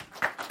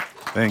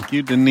Thank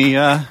you,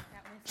 Dania.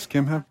 Does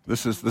Kim have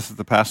this is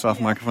the pass-off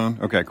microphone?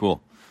 Okay,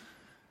 cool.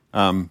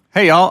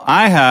 Hey, y'all.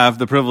 I have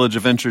the privilege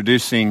of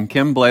introducing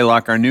Kim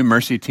Blaylock, our new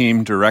Mercy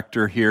Team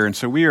director here, and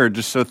so we are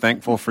just so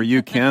thankful for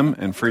you, Kim,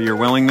 and for your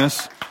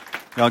willingness.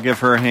 Y'all give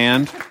her a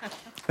hand.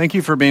 Thank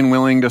you for being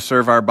willing to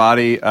serve our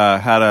body.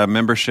 Had a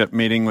membership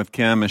meeting with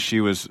Kim as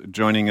she was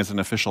joining as an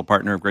official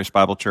partner of Grace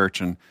Bible Church,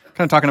 and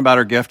kind of talking about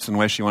her gifts and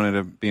ways she wanted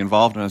to be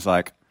involved. And I was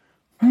like,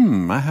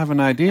 I have an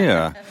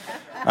idea.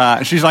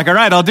 She's like, all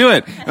right, I'll do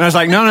it. And I was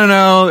like,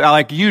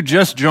 no. You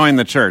just joined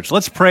the church.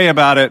 Let's pray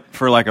about it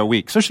for like a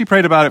week. So she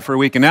prayed about it for a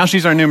week, and now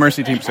she's our new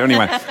Mercy Team. So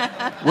anyway,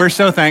 we're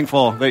so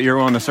thankful that you're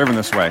willing to serve in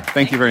this way.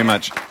 Thank you very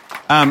much.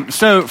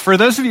 So for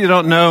those of you who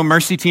don't know,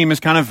 Mercy Team is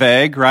kind of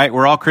vague, right?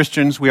 We're all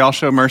Christians. We all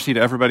show mercy to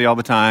everybody all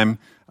the time.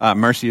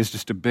 Mercy is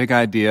just a big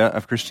idea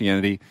of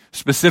Christianity.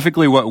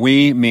 Specifically, what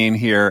we mean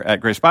here at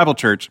Grace Bible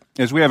Church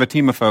is we have a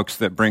team of folks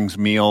that brings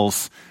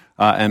meals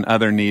and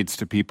other needs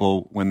to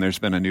people when there's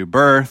been a new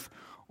birth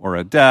or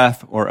a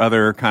death or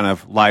other kind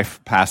of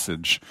life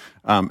passage.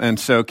 And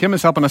so Kim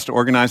is helping us to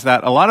organize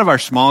that. A lot of our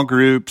small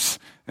groups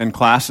and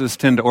classes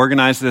tend to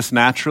organize this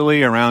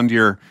naturally around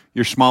your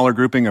smaller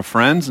grouping of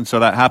friends, and so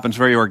that happens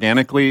very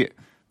organically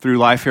through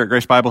life here at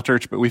Grace Bible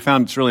Church, but we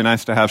found it's really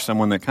nice to have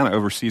someone that kind of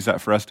oversees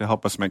that for us to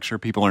help us make sure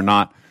people are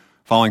not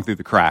falling through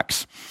the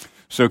cracks.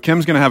 So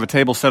Kim's going to have a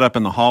table set up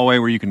in the hallway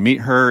where you can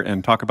meet her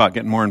and talk about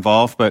getting more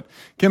involved. But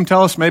Kim,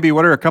 tell us maybe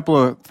what are a couple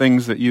of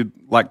things that you'd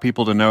like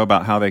people to know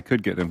about how they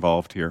could get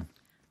involved here?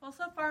 Well,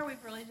 so far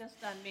we've really just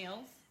done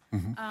meals,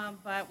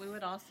 but we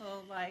would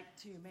also like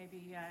to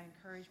maybe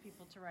encourage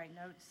people to write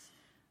notes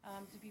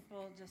to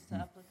people just to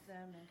uplift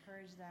them,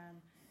 encourage them.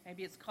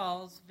 Maybe it's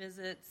calls,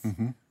 visits,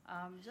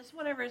 just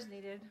whatever is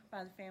needed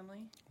by the family.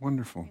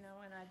 Wonderful.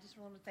 And I just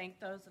want to thank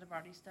those that have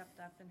already stepped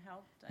up and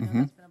helped. I know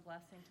that's been a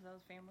blessing to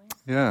those families.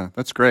 Yeah,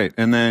 that's great.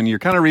 And then you're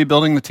kind of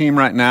rebuilding the team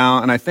right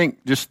now, and I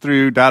think just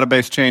through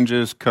database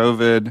changes,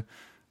 COVID,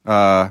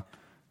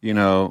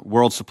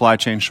 world supply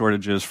chain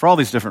shortages, for all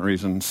these different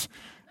reasons,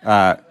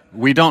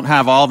 we don't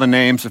have all the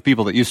names of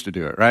people that used to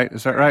do it, right?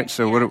 Is that right?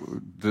 So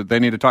do they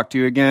need to talk to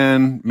you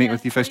again, meet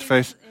with you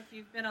face-to-face? If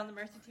you've been on the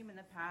Mercy Team in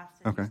the past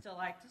and you still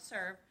like to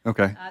serve,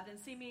 then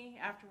see me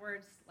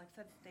afterwards, like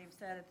Dave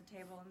said, at the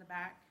table in the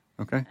back.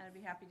 Okay. And I'd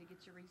be happy to get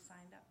you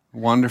re-signed up.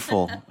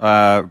 Wonderful.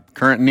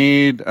 Current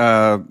need,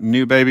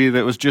 new baby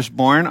that was just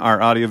born,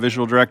 our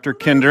audiovisual director,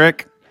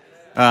 Kendrick.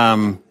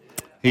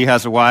 He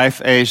has a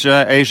wife,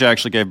 Asia. Asia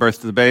actually gave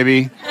birth to the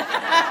baby.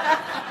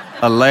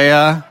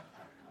 Alea.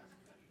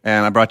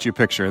 And I brought you a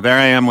picture. There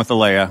I am with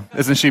Alea.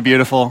 Isn't she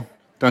beautiful?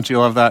 Don't you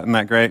love that? Isn't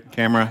that great?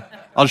 Camera.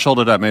 I'll just hold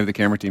it up. Maybe the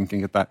camera team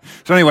can get that.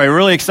 So anyway, we're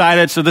really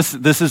excited. So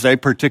this is a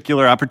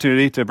particular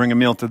opportunity to bring a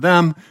meal to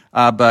them.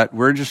 But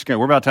we're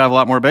about to have a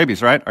lot more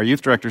babies, right? Our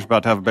youth director's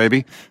about to have a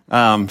baby.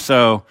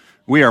 So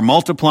we are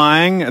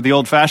multiplying the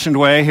old-fashioned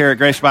way here at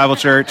Grace Bible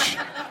Church.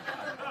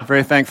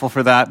 Very thankful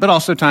for that. But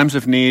also times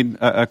of need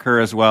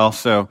occur as well.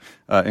 So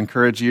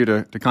encourage you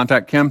to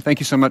contact Kim. Thank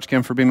you so much,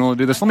 Kim, for being willing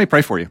to do this. Let me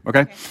pray for you,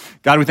 okay?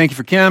 God, we thank you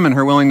for Kim and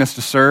her willingness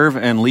to serve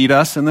and lead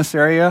us in this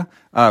area.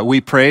 We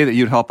pray that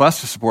you'd help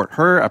us to support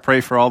her. I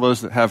pray for all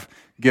those that have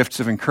gifts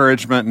of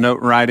encouragement,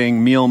 note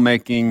writing, meal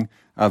making,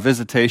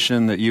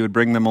 visitation, that you would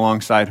bring them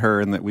alongside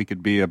her and that we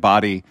could be a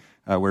body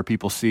where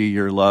people see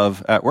your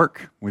love at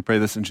work. We pray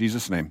this in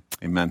Jesus' name.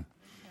 Amen.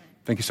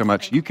 Thank you so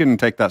much. You can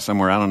take that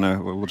somewhere. I don't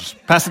know. We'll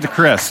just pass it to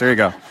Chris. There you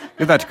go.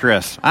 Give that to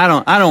Chris. I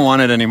don't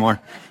want it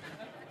anymore.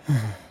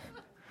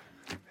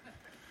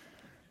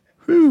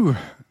 Whew.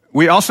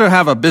 We also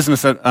have a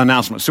business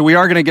announcement. So we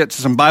are going to get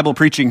to some Bible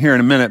preaching here in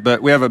a minute,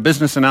 but we have a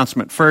business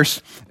announcement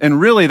first. And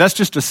really, that's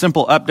just a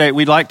simple update.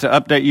 We'd like to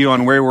update you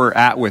on where we're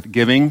at with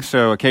giving.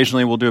 So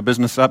occasionally we'll do a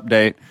business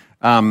update.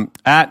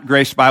 At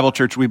Grace Bible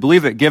Church, we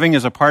believe that giving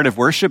is a part of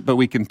worship, but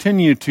we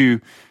continue to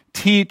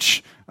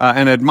teach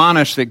and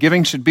admonish that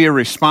giving should be a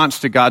response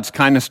to God's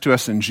kindness to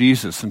us in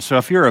Jesus. And so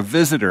if you're a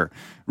visitor,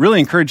 really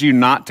encourage you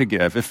not to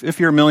give. If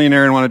you're a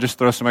millionaire and want to just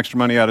throw some extra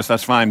money at us,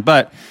 that's fine.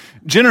 But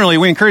generally,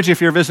 we encourage you,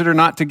 if you're a visitor,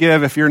 not to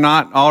give. If you're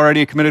not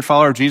already a committed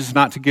follower of Jesus,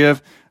 not to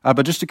give,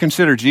 but just to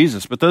consider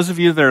Jesus. But those of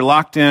you that are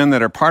locked in,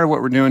 that are part of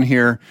what we're doing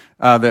here,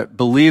 that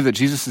believe that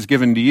Jesus is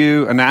given to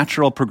you, a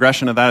natural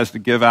progression of that is to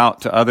give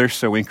out to others.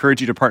 So we encourage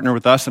you to partner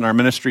with us in our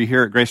ministry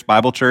here at Grace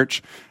Bible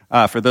Church.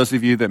 For those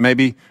of you that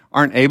maybe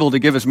aren't able to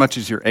give as much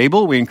as you're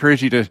able, we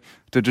encourage you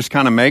to just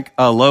kind of make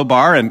a low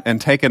bar and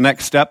take a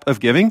next step of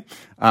giving.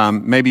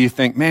 Maybe you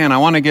think, man, I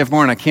want to give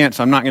more and I can't,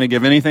 so I'm not going to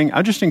give anything.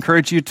 I just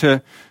encourage you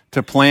to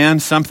plan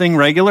something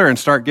regular and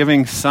start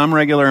giving some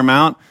regular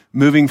amount,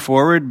 moving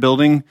forward,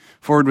 building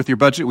forward with your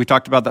budget. We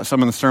talked about that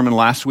some in the sermon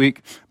last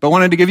week, but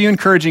wanted to give you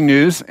encouraging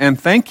news and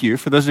thank you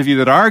for those of you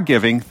that are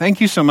giving. Thank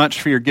you so much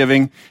for your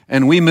giving.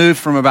 And we moved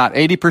from about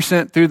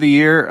 80% through the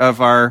year of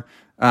our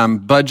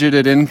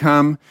budgeted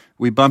income.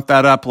 We bumped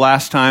that up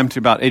last time to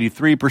about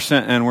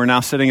 83%, and we're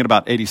now sitting at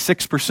about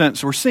 86%.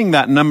 So we're seeing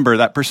that number,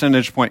 that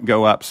percentage point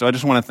go up. So I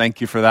just want to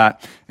thank you for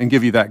that and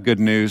give you that good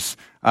news.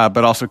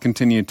 but also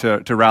continue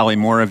to rally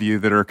more of you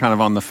that are kind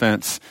of on the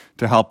fence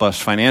to help us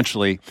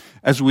financially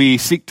as we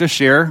seek to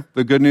share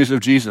the good news of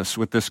Jesus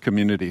with this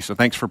community. So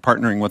thanks for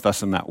partnering with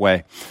us in that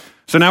way.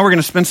 So now we're going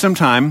to spend some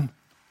time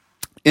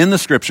in the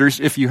scriptures.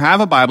 If you have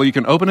a Bible, you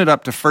can open it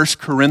up to 1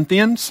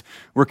 Corinthians.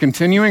 We're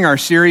continuing our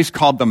series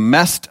called The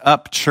Messed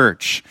Up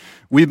Church.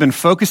 We've been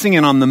focusing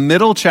in on the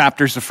middle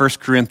chapters of 1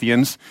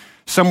 Corinthians.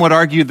 Some would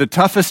argue the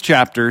toughest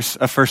chapters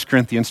of 1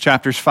 Corinthians,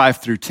 chapters 5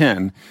 through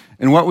 10.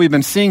 And what we've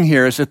been seeing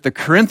here is that the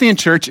Corinthian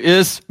church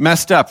is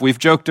messed up. We've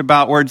joked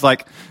about words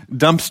like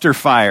dumpster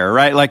fire,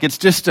 right? Like it's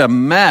just a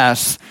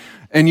mess.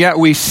 And yet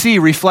we see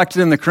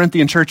reflected in the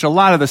Corinthian church a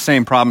lot of the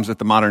same problems that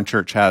the modern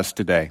church has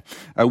today.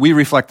 We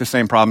reflect the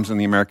same problems in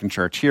the American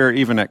church here,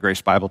 even at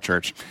Grace Bible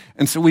Church.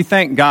 And so we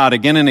thank God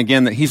again and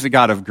again that He's a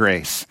God of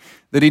grace,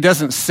 that He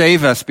doesn't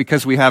save us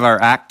because we have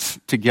our act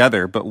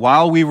together, but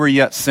while we were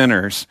yet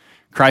sinners,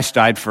 Christ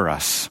died for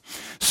us.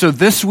 So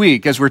this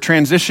week, as we're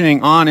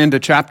transitioning on into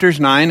chapters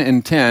 9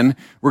 and 10,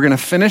 we're going to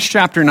finish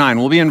chapter 9.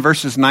 We'll be in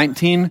verses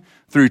 19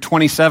 through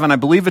 27. I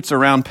believe it's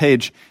around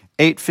page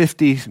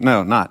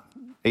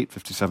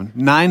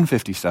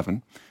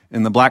 957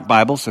 in the Black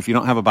Bible. So if you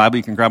don't have a Bible,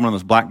 you can grab one of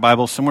those Black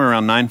Bibles. Somewhere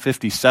around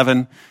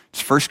 957.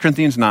 It's 1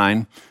 Corinthians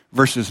 9,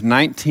 verses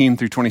 19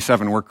 through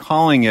 27. We're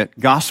calling it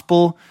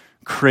Gospel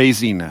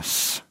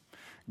Craziness.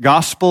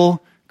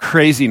 Gospel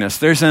craziness.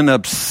 There's an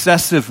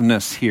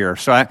obsessiveness here.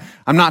 So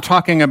I'm not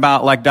talking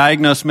about like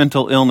diagnosed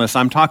mental illness.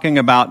 I'm talking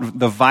about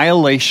the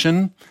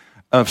violation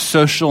of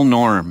social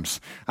norms.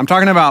 I'm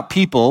talking about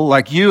people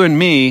like you and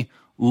me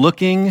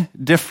looking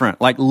different,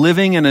 like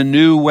living in a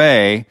new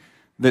way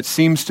that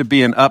seems to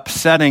be an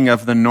upsetting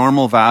of the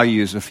normal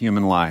values of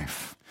human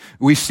life.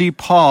 We see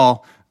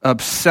Paul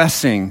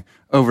obsessing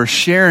over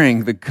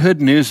sharing the good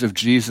news of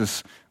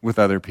Jesus with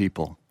other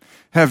people.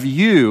 Have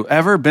you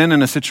ever been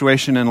in a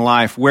situation in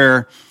life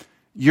where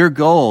your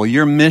goal,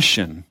 your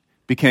mission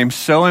became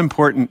so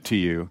important to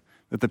you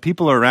that the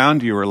people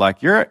around you were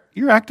like, you're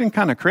acting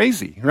kind of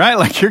crazy, right?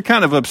 Like you're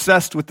kind of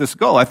obsessed with this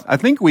goal. I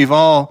think we've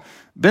all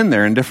been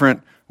there in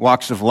different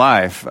walks of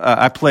life.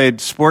 I played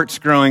sports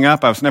growing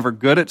up. I was never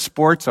good at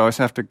sports. I always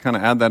have to kind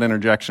of add that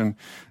interjection.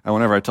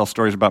 Whenever I tell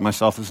stories about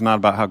myself, it's not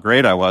about how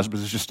great I was,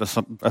 but it's just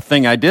a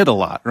thing I did a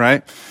lot,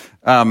 right?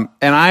 And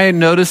I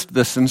noticed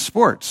this in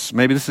sports.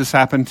 Maybe this has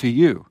happened to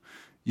you.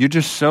 You're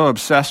just so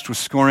obsessed with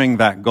scoring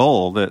that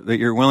goal that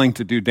you're willing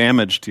to do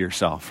damage to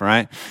yourself,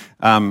 right?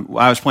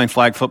 I was playing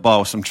flag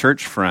football with some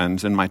church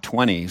friends in my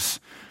 20s.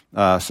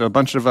 So a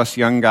bunch of us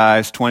young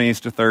guys,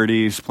 20s to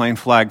 30s, playing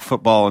flag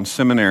football in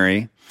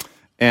seminary.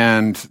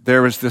 And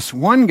there was this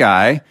one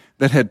guy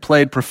that had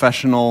played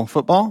professional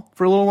football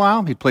for a little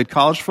while. He'd played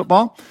college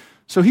football.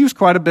 So he was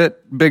quite a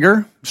bit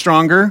bigger,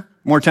 stronger,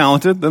 more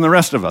talented than the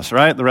rest of us,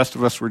 right? The rest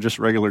of us were just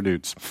regular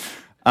dudes.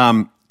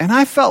 And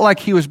I felt like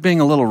he was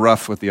being a little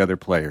rough with the other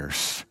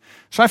players.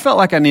 So I felt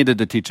like I needed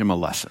to teach him a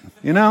lesson,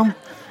 you know?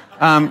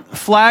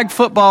 Flag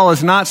football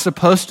is not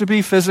supposed to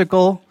be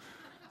physical,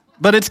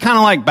 but it's kind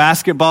of like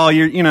basketball.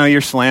 You're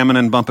slamming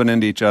and bumping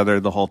into each other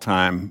the whole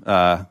time.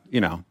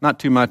 Not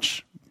too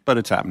much, but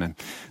it's happening.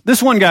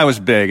 This one guy was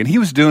big, and he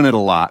was doing it a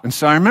lot. And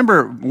so I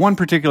remember one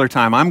particular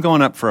time, I'm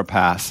going up for a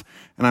pass,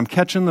 and I'm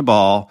catching the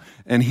ball,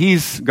 and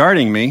he's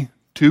guarding me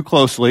too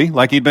closely,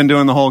 like he'd been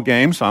doing the whole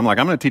game. So I'm like,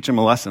 I'm going to teach him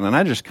a lesson. And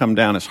I just come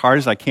down as hard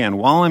as I can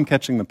while I'm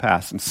catching the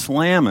pass and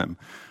slam him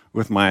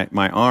with my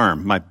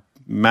arm, my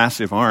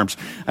massive arms.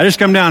 I just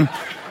come down,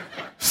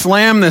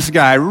 slam this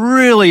guy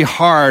really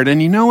hard,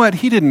 and you know what?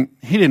 He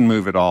didn't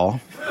move at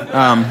all.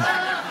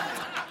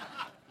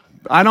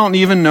 I don't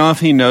even know if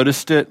he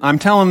noticed it. I'm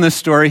telling this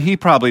story. He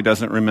probably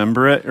doesn't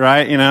remember it,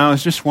 right?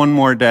 It's just one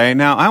more day.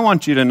 Now, I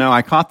want you to know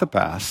I caught the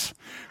pass.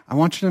 I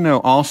want you to know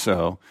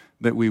also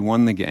that we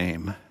won the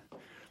game.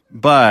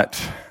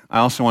 But I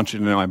also want you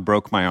to know I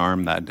broke my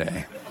arm that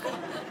day.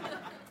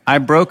 I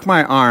broke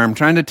my arm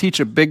trying to teach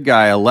a big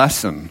guy a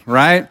lesson,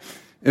 right?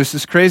 It was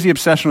this crazy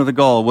obsession with the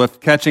goal, with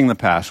catching the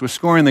pass, with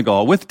scoring the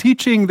goal, with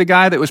teaching the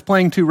guy that was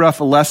playing too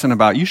rough a lesson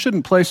about, you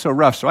shouldn't play so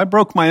rough. So I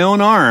broke my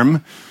own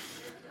arm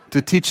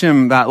to teach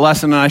him that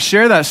lesson. And I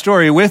share that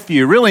story with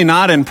you, really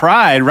not in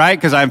pride, right?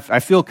 Because I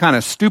feel kind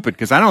of stupid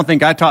because I don't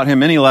think I taught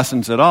him any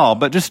lessons at all,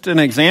 but just an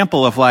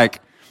example of like,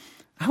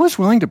 I was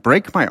willing to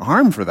break my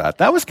arm for that.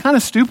 That was kind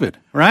of stupid,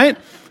 right?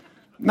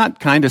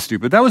 Not kind of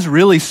stupid. That was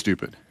really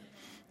stupid.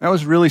 That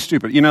was really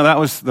stupid. That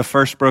was the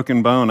first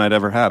broken bone I'd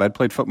ever had. I'd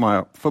played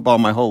football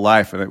my whole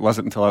life, and it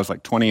wasn't until I was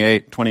like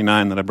 28,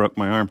 29 that I broke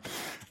my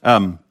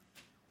arm.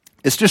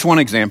 It's just one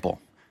example.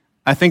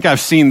 I think I've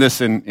seen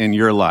this in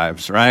your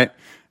lives, right?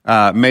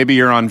 Maybe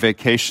you're on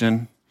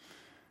vacation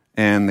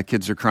and the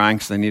kids are crying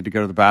because they need to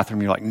go to the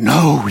bathroom. You're like,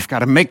 no, we've got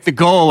to make the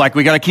goal. Like,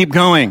 we got to keep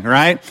going,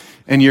 right?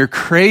 And you're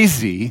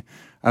crazy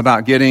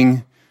about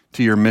getting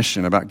to your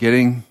mission, about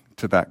getting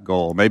to that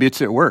goal. Maybe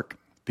it's at work.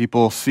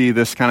 People see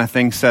this kind of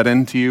thing set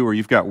into you where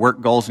you've got work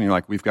goals and you're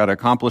like, we've got to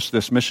accomplish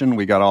this mission.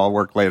 We got all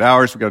work late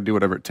hours. We got to do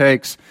whatever it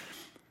takes.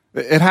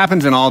 It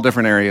happens in all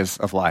different areas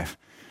of life.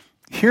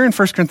 Here in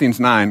 1 Corinthians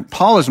 9,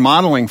 Paul is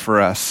modeling for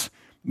us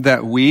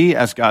that we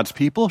as God's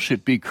people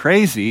should be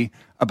crazy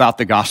about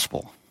the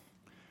gospel,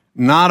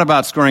 not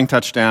about scoring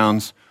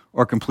touchdowns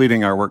or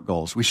completing our work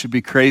goals. We should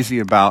be crazy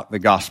about the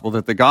gospel,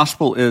 that the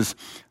gospel is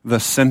the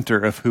center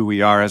of who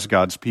we are as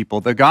God's people.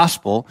 The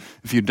gospel,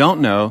 if you don't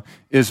know,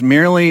 is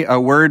merely a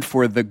word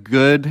for the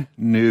good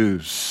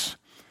news.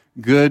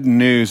 Good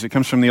news. It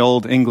comes from the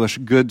Old English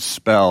good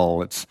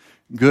spell. It's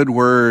good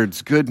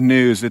words, good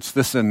news. It's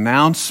this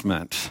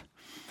announcement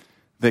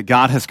that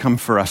God has come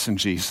for us in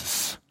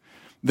Jesus,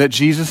 that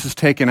Jesus has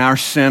taken our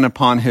sin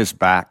upon his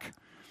back,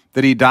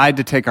 that he died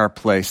to take our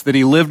place, that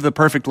he lived the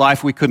perfect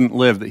life we couldn't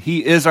live, that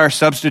he is our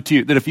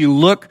substitute, that if you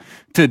look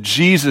to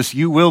Jesus,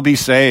 you will be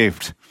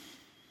saved,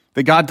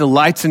 that God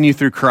delights in you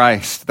through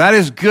Christ. That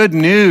is good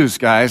news,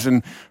 guys.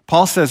 And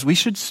Paul says we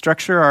should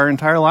structure our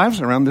entire lives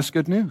around this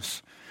good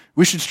news.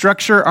 We should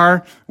structure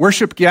our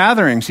worship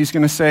gatherings, he's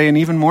going to say in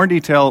even more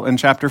detail in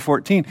chapter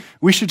 14.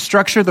 We should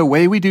structure the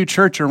way we do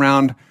church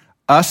around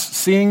us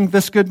seeing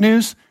this good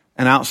news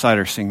and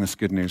outsiders seeing this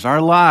good news.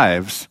 Our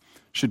lives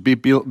should be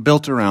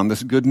built around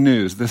this good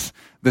news,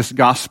 this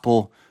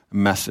gospel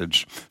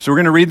message. So we're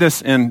going to read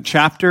this in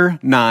chapter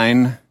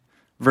 9,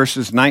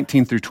 verses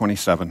 19 through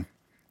 27.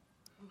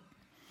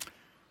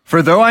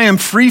 For though I am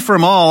free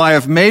from all, I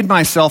have made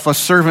myself a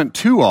servant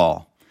to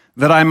all,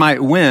 that I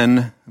might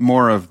win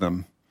more of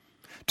them.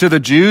 To the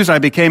Jews, I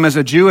became as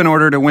a Jew in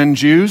order to win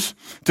Jews.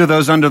 To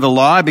those under the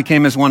law, I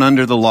became as one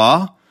under the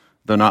law,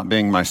 though not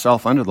being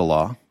myself under the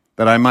law,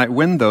 that I might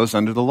win those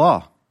under the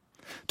law.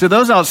 To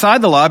those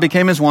outside the law, I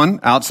became as one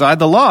outside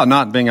the law,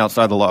 not being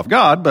outside the law of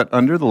God, but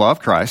under the law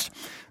of Christ,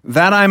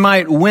 that I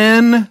might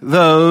win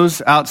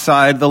those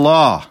outside the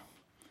law.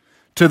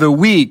 To the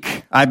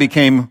weak, I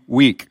became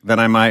weak, that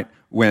I might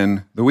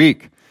win the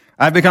weak.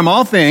 I've become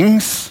all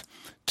things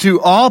to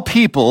all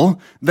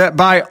people, that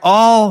by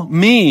all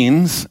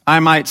means I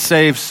might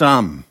save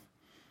some.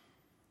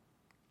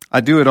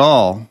 I do it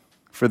all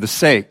for the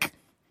sake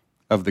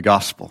of the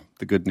gospel,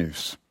 the good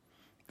news,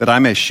 that I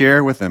may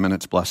share with them in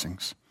its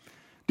blessings.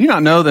 Do you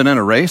not know that in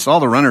a race all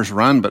the runners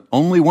run, but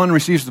only one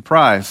receives the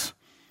prize?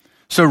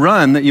 So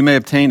run that you may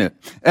obtain it.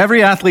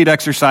 Every athlete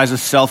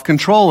exercises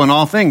self-control in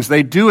all things.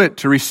 They do it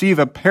to receive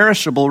a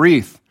perishable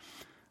wreath,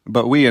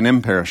 but we an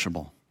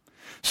imperishable.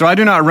 So I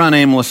do not run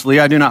aimlessly.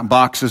 I do not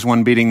box as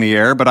one beating the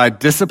air, but I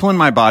discipline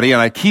my body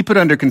and I keep it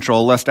under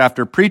control, lest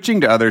after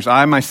preaching to others,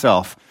 I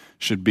myself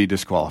should be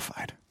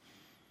disqualified.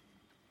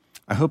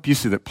 I hope you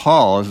see that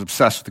Paul is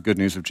obsessed with the good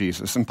news of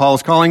Jesus, and Paul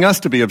is calling us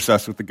to be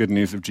obsessed with the good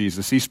news of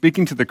Jesus. He's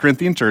speaking to the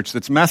Corinthian church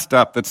that's messed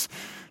up, that's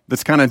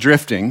kind of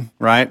drifting,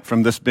 right,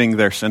 from this being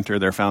their center,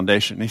 their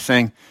foundation. He's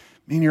saying,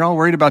 man, you're all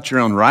worried about your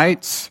own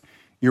rights.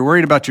 You're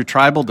worried about your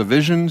tribal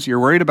divisions.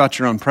 You're worried about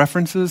your own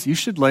preferences. You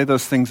should lay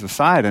those things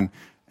aside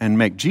and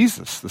make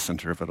Jesus the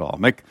center of it all.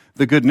 Make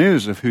the good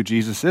news of who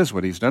Jesus is,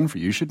 what he's done for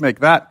you. You should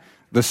make that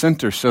the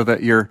center so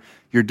that your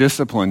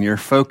discipline, your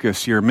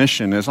focus, your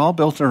mission is all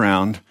built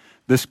around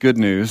this good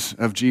news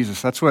of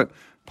Jesus. That's what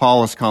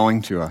Paul is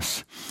calling to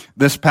us.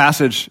 This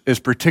passage is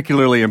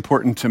particularly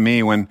important to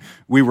me when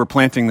we were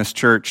planting this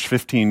church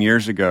 15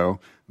 years ago.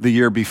 The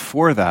year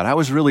before that, I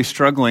was really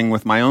struggling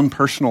with my own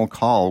personal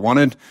call.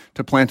 Wanted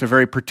to plant a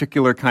very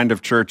particular kind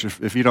of church.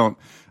 If you don't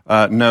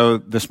know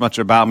this much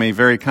about me,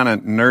 very kind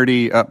of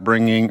nerdy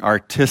upbringing,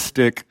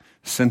 artistic,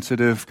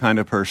 sensitive kind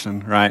of person,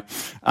 right?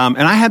 And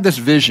I had this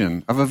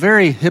vision of a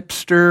very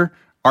hipster,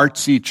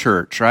 artsy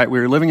church, right? We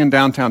were living in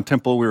downtown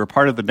Temple. We were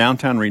part of the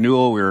downtown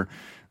renewal. We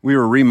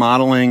were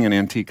remodeling an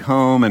antique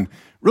home and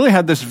really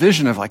had this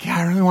vision of like, yeah,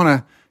 I really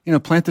want to,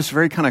 plant this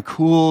very kind of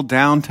cool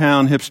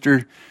downtown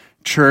hipster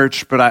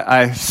church. But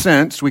I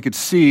sensed, we could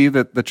see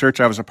that the church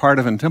I was a part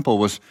of in Temple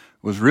was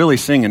really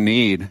seeing a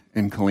need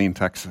in Killeen,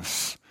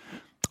 Texas.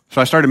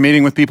 So I started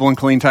meeting with people in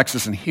Killeen,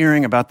 Texas and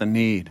hearing about the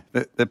need,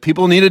 that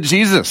people needed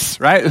Jesus,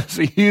 right? It's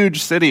a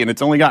huge city and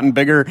it's only gotten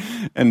bigger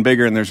and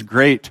bigger, and there's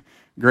great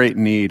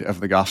need of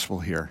the gospel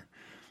here.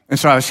 And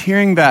so I was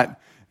hearing that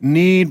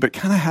need, but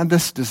kind of had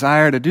this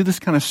desire to do this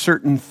kind of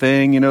certain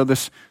thing,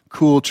 this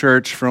cool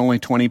church for only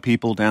 20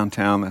 people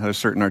downtown that had a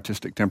certain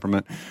artistic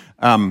temperament.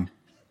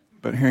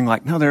 But hearing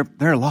like, no, there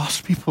are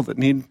lost people that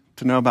need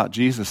to know about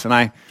Jesus. And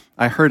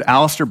I heard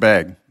Alistair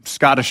Begg,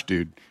 Scottish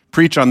dude,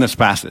 preach on this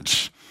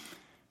passage.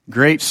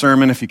 Great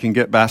sermon if you can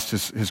get past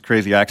his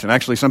crazy accent.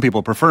 Actually, some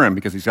people prefer him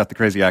because he's got the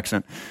crazy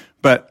accent.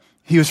 But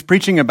he was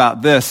preaching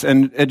about this,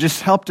 and it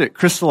just helped it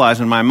crystallize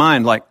in my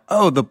mind, like,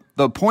 oh,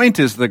 the point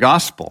is the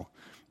gospel.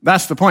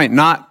 That's the point,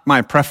 not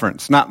my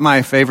preference, not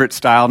my favorite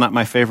style, not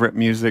my favorite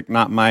music,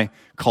 not my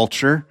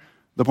culture.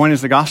 The point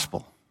is the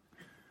gospel.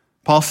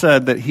 Paul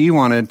said that he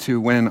wanted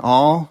to win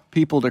all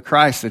people to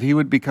Christ, that he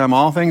would become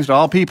all things to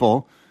all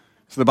people,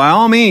 so that by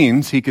all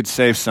means he could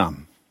save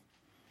some.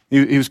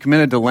 He was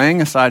committed to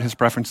laying aside his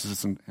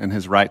preferences and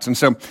his rights. And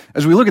so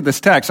as we look at this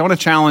text, I want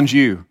to challenge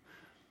you.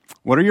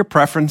 What are your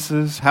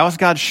preferences? How has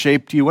God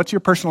shaped you? What's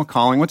your personal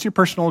calling? What's your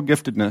personal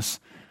giftedness?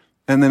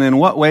 And then in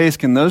what ways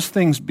can those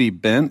things be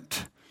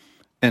bent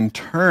and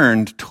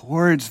turned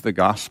towards the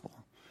gospel?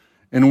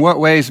 In what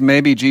ways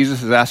maybe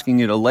Jesus is asking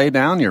you to lay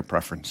down your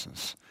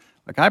preferences?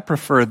 Like, I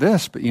prefer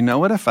this, but you know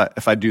what?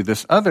 If I do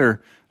this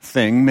other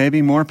thing,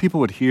 maybe more people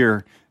would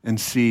hear and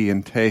see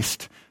and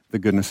taste the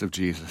goodness of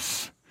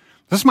Jesus.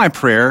 This is my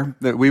prayer,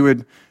 that we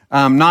would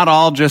not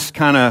all just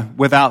kind of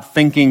without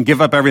thinking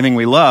give up everything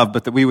we love,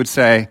 but that we would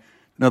say,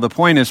 no, the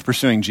point is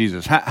pursuing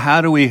Jesus.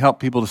 How do we help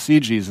people to see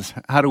Jesus?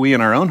 How do we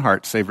in our own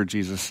hearts savor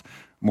Jesus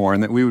more?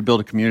 And that we would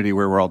build a community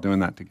where we're all doing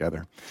that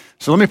together.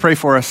 So let me pray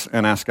for us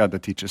and ask God to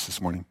teach us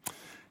this morning.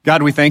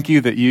 God, we thank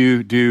you that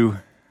you do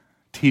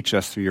teach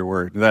us through your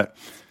word, that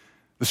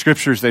the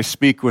scriptures, they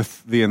speak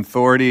with the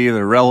authority,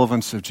 the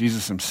relevance of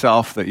Jesus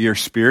himself, that your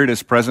spirit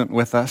is present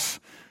with us.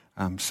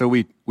 So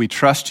we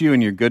trust you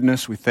in your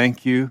goodness. We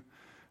thank you,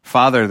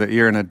 Father, that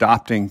you're an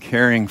adopting,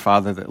 caring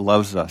Father that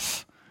loves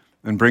us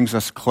and brings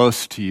us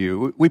close to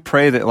you. We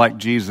pray that, like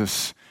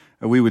Jesus,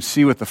 we would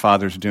see what the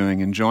Father's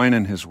doing and join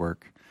in his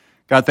work.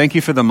 God, thank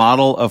you for the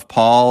model of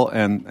Paul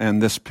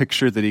and this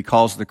picture that he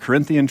calls the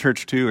Corinthian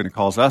church to and he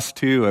calls us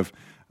to of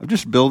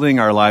just building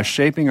our lives,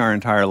 shaping our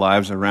entire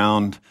lives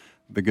around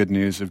the good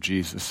news of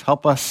Jesus.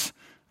 Help us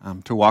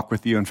to walk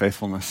with you in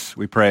faithfulness,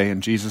 we pray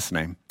in Jesus'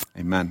 name.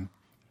 Amen.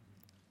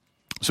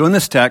 So in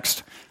this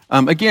text,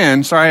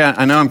 again, sorry,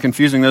 I know I'm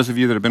confusing those of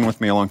you that have been with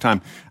me a long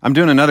time. I'm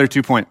doing another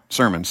 2-point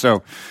sermon.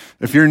 So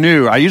if you're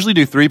new, I usually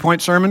do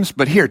 3-point sermons,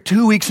 but here,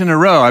 2 weeks in a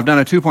row, I've done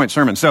a 2-point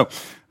sermon. So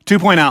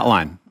 2-point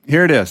outline.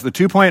 Here it is. The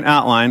 2-point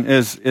outline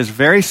is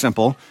very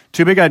simple.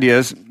 2 big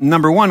ideas.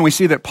 Number one, we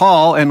see that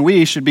Paul and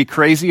we should be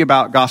crazy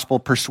about gospel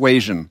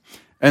persuasion.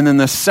 And then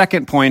the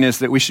second point is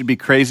that we should be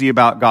crazy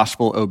about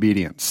gospel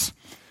obedience.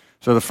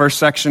 So the first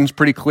section's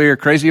pretty clear,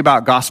 crazy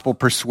about gospel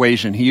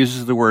persuasion. He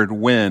uses the word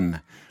win.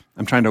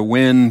 I'm trying to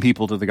win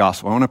people to the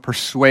gospel. I want to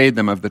persuade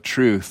them of the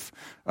truth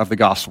of the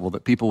gospel,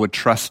 that people would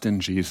trust in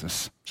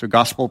Jesus. So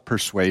gospel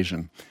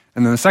persuasion.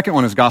 And then the second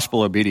one is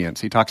gospel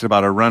obedience. He talks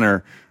about a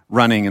runner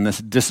running in this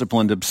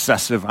disciplined,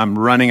 obsessive, I'm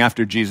running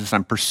after Jesus,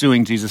 I'm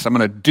pursuing Jesus, I'm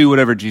going to do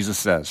whatever Jesus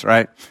says,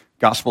 right?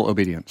 Gospel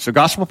obedience. So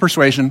gospel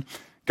persuasion,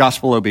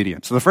 gospel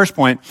obedience. So the first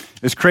point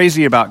is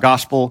crazy about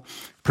gospel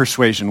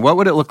persuasion. What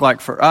would it look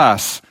like for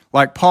us,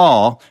 like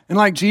Paul and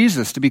like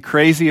Jesus, to be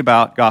crazy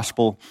about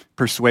gospel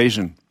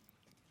persuasion?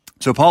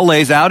 So Paul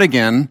lays out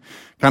again,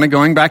 kind of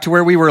going back to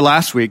where we were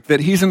last week,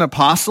 that he's an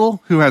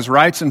apostle who has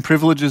rights and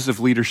privileges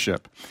of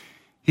leadership.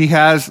 He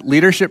has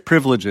leadership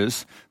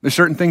privileges. There's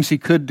certain things he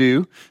could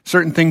do,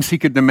 certain things he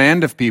could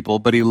demand of people,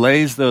 but he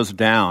lays those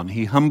down.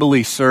 He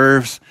humbly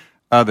serves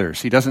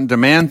others. He doesn't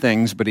demand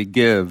things, but he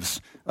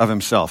gives of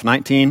himself.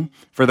 19,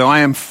 for though I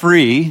am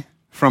free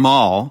from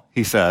all,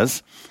 he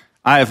says,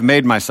 I have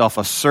made myself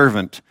a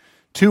servant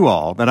to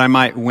all, that I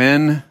might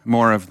win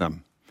more of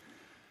them.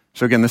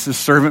 So again, this is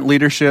servant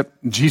leadership.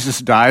 Jesus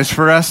dies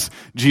for us.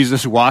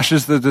 Jesus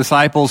washes the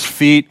disciples'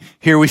 feet.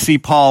 Here we see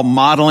Paul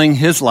modeling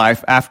his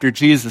life after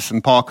Jesus,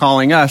 and Paul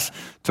calling us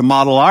to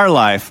model our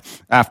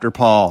life after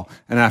Paul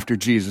and after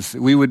Jesus.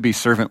 That we would be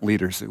servant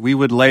leaders, that we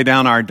would lay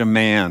down our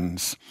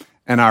demands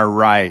and our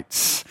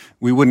rights.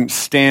 We wouldn't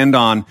stand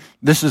on,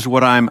 this is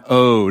what I'm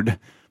owed,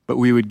 but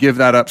we would give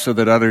that up so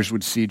that others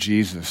would see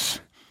Jesus.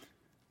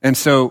 And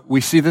so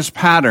we see this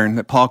pattern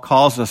that Paul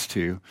calls us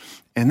to.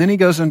 And then he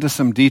goes into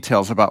some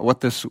details about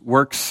what this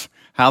works,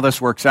 how this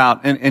works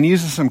out, and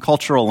uses some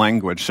cultural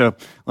language. So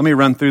let me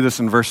run through this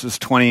in verses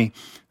 20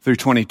 through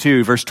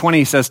 22. Verse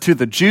 20 says, to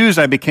the Jews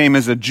I became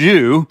as a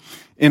Jew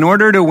in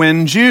order to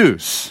win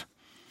Jews.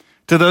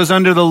 To those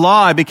under the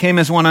law I became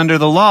as one under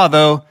the law,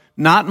 though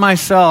not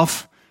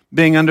myself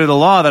being under the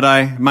law, that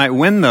I might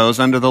win those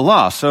under the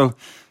law. So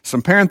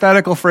some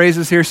parenthetical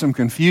phrases here, some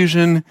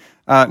confusion.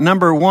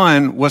 Number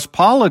one, was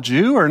Paul a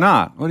Jew or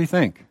not? What do you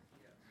think?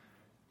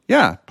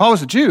 Yeah, Paul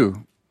was a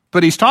Jew,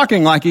 but he's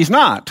talking like he's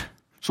not.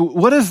 So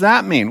what does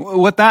that mean?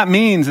 What that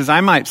means is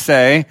I might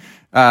say,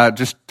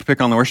 just to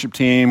pick on the worship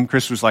team,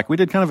 Chris was like, we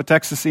did kind of a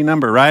Texas-y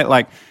number, right?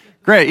 Like,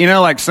 great. You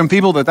know, like some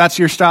people that's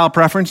your style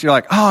preference. You're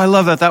like, oh, I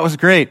love that. That was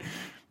great.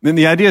 Then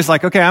the idea is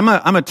like, okay, I'm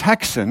a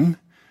Texan,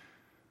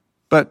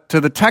 but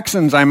to the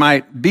Texans, I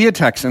might be a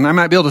Texan. I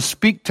might be able to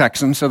speak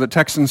Texan so that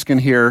Texans can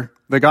hear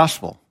the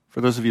gospel.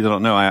 For those of you that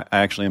don't know, I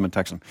actually am a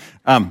Texan.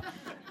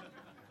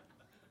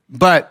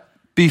 But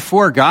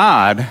before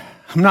God,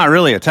 I'm not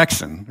really a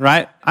Texan,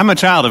 right? I'm a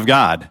child of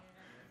God.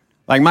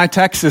 Like my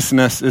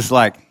Texasness is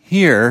like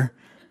here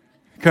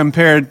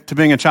compared to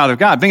being a child of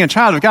God. Being a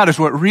child of God is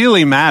what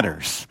really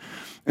matters.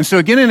 And so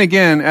again and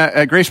again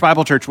at Grace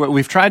Bible Church, what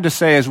we've tried to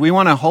say is we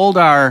want to hold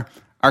our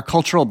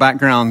cultural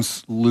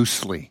backgrounds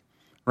loosely,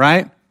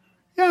 right?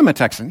 Yeah, I'm a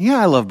Texan. Yeah,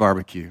 I love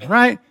barbecue,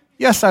 right?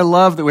 Yes, I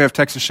love that we have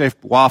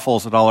Texas-shaped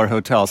waffles at all our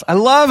hotels. I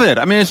love it.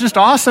 I mean, it's just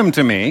awesome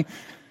to me.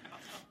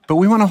 But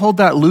we want to hold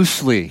that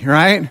loosely,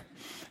 right?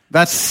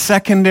 That's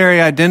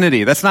secondary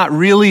identity. That's not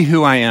really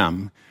who I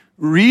am.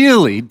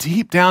 Really,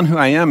 deep down who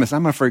I am is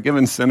I'm a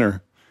forgiven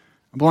sinner.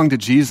 I belong to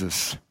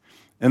Jesus.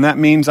 And that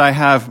means I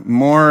have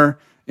more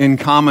in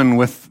common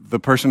with the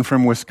person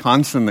from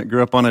Wisconsin that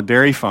grew up on a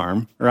dairy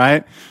farm,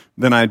 right,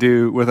 than I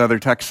do with other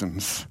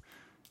Texans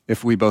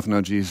if we both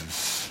know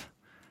Jesus.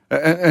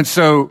 And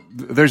so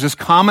there's this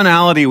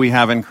commonality we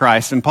have in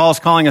Christ, and Paul's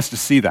calling us to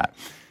see that.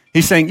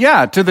 He's saying,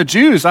 yeah, to the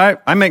Jews,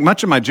 I make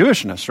much of my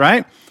Jewishness,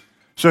 right?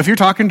 So if you're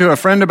talking to a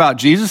friend about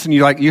Jesus and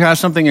you have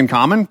something in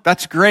common,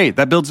 that's great.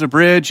 That builds a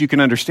bridge. You can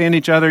understand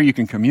each other. You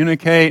can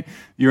communicate.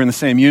 You're in the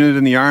same unit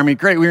in the army.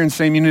 Great, we're in the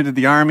same unit of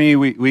the army.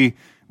 We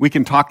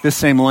can talk this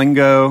same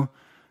lingo.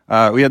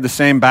 We had the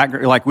same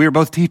background. Like, we were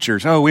both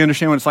teachers. Oh, we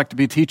understand what it's like to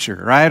be a teacher,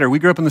 right? Or we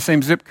grew up in the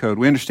same zip code.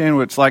 We understand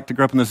what it's like to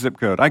grow up in this zip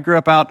code. I grew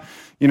up out,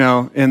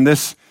 in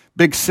this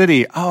big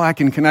city. Oh, I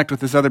can connect with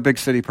this other big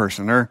city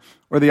person. Or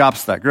the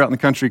opposite. Grew out in the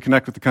country,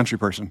 connect with the country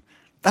person.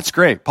 That's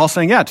great. Paul's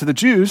saying, yeah, to the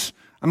Jews,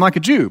 I'm like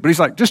a Jew. But he's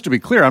like, just to be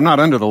clear, I'm not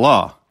under the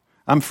law.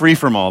 I'm free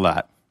from all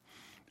that.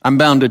 I'm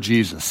bound to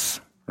Jesus,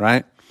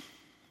 right?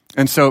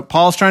 And so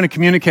Paul's trying to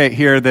communicate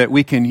here that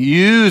we can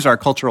use our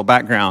cultural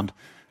background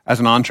as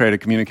an entree to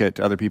communicate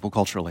to other people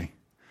culturally.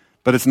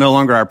 But it's no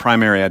longer our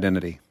primary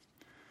identity.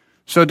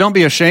 So don't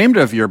be ashamed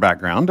of your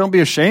background. Don't be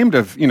ashamed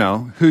of,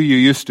 who you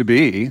used to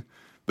be.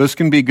 Those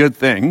can be good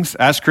things.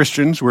 As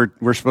Christians,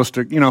 we're supposed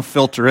to,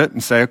 filter it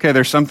and say, okay,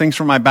 there's some things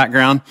from my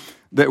background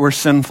that were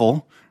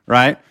sinful,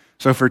 right?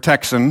 So for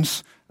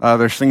Texans,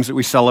 there's things that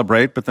we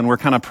celebrate, but then we're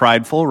kind of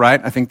prideful,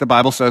 right? I think the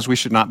Bible says we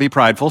should not be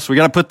prideful, so we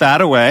got to put that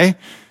away.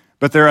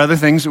 But there are other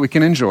things that we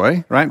can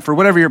enjoy, right? For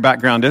whatever your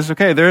background is,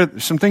 okay, there are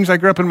some things I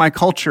grew up in my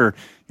culture.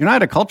 I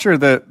had a culture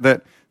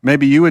that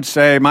maybe you would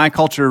say my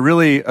culture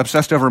really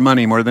obsessed over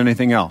money more than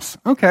anything else.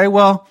 Okay,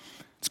 well,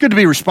 it's good to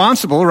be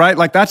responsible, right?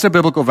 Like, that's a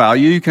biblical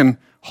value. You can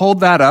hold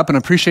that up and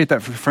appreciate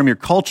that from your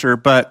culture,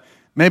 but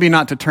maybe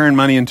not to turn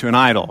money into an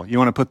idol. You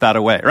want to put that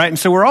away, right? And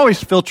so we're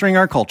always filtering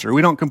our culture.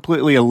 We don't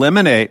completely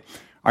eliminate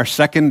our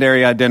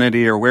secondary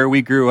identity or where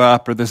we grew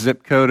up or the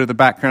zip code or the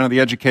background of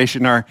the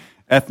education, our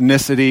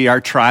ethnicity,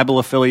 our tribal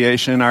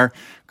affiliation, our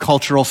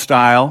cultural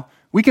style.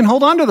 We can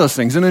hold on to those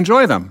things and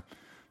enjoy them,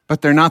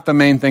 but they're not the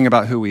main thing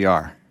about who we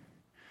are.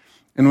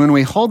 And when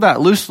we hold that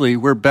loosely,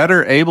 we're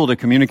better able to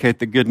communicate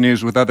the good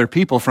news with other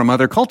people from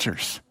other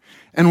cultures.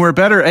 And we're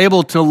better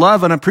able to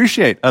love and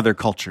appreciate other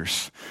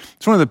cultures.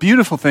 It's one of the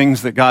beautiful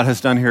things that God has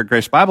done here at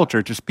Grace Bible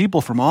Church is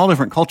people from all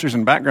different cultures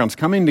and backgrounds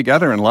coming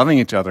together and loving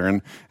each other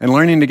and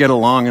learning to get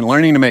along and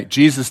learning to make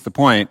Jesus the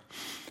point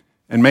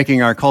and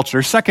making our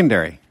culture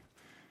secondary.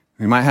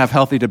 We might have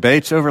healthy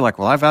debates over like,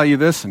 well, I value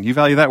this and you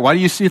value that. Why do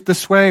you see it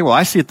this way? Well,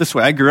 I see it this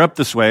way. I grew up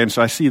this way, and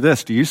so I see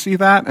this. Do you see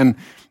that? And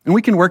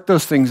we can work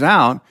those things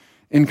out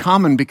in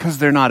common because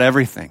they're not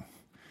everything,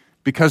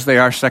 because they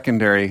are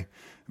secondary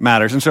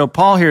matters. And so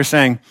Paul here is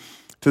saying,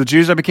 to the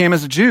Jews I became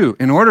as a Jew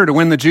in order to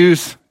win the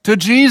Jews to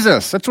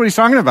Jesus. That's what he's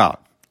talking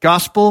about.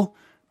 Gospel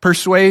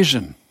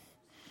persuasion.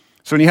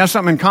 So when you have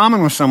something in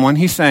common with someone,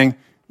 he's saying,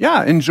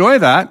 yeah, enjoy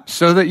that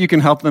so that you can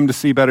help them to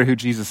see better who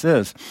Jesus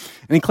is.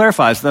 And he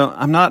clarifies, though,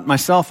 I'm not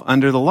myself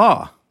under the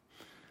law,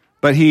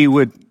 but he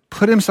would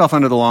put himself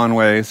under the law in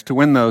ways to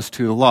win those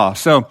to the law.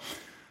 So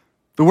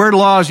the word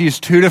law is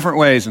used two different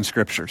ways in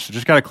Scripture. So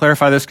just got to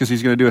clarify this because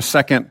he's going to do a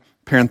second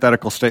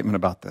parenthetical statement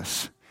about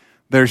this.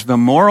 There's the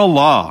moral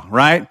law,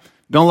 right?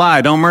 Don't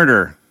lie, don't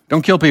murder,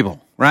 don't kill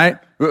people, right?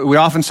 We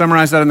often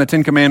summarize that in the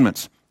Ten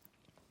Commandments.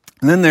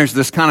 And then there's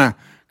this kind of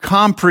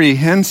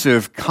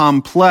comprehensive,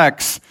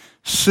 complex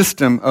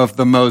system of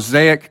the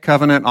Mosaic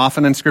covenant,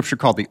 often in Scripture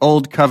called the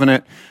Old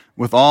Covenant,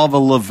 with all the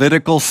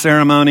Levitical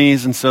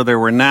ceremonies. And so there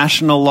were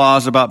national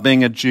laws about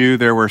being a Jew.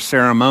 There were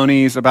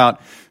ceremonies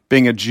about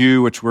being a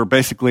Jew, which were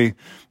basically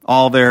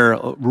all their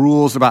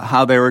rules about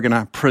how they were going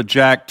to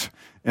project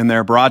in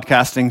their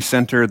broadcasting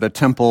center, the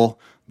temple,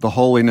 the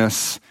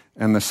holiness,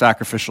 and the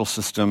sacrificial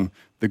system,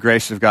 the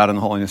grace of God and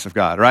the holiness of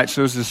God, right?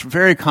 So it was this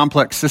very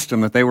complex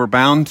system that they were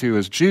bound to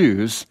as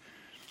Jews.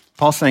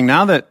 Paul's saying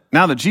now that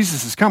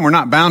Jesus has come, we're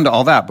not bound to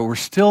all that, but we're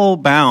still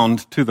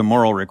bound to the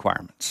moral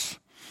requirements.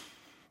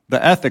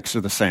 The ethics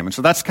are the same. And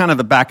so that's kind of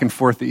the back and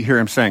forth that you hear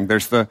him saying.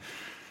 There's the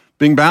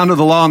being bound to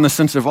the law in the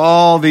sense of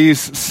all these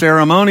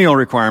ceremonial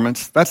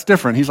requirements. That's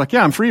different. He's like,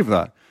 yeah, I'm free of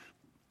that.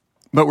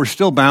 But we're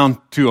still bound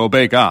to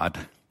obey God.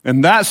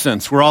 In that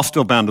sense, we're all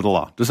still bound to the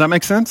law. Does that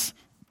make sense?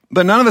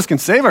 But none of us can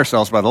save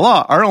ourselves by the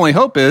law. Our only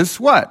hope is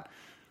what?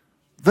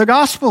 The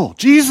gospel,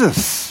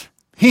 Jesus.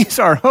 He's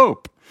our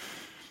hope.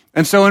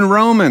 And so in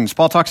Romans,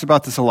 Paul talks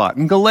about this a lot.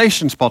 In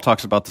Galatians, Paul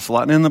talks about this a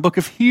lot. And in the book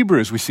of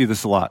Hebrews, we see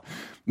this a lot.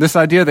 This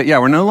idea that, yeah,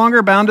 we're no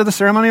longer bound to the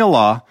ceremonial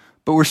law,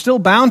 but we're still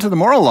bound to the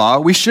moral law.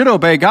 We should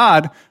obey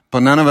God,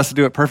 but none of us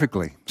do it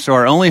perfectly. So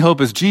our only hope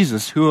is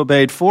Jesus, who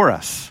obeyed for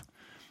us.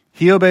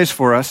 He obeys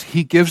for us.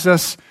 He gives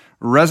us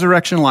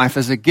resurrection life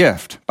as a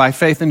gift by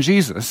faith in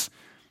Jesus.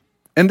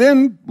 And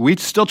then we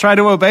still try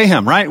to obey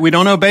him, right? We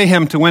don't obey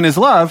him to win his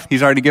love.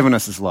 He's already given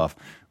us his love.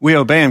 We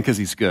obey him because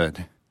he's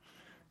good,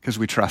 because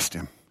we trust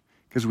him,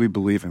 because we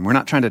believe him. We're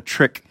not trying to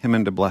trick him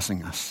into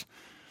blessing us.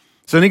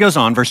 So then he goes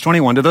on, verse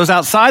 21, to those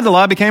outside the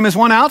law became as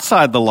one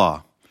outside the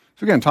law.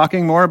 So again,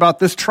 talking more about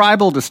this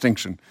tribal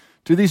distinction.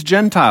 To these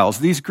Gentiles,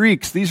 these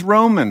Greeks, these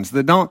Romans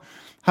that don't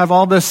have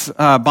all this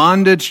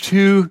bondage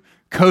to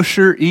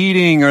kosher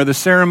eating or the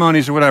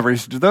ceremonies or whatever. He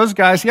said, to those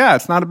guys, yeah,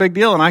 it's not a big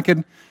deal, and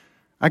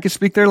I could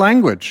speak their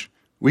language.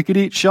 We could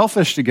eat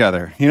shellfish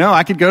together.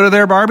 I could go to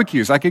their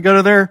barbecues. I could go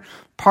to their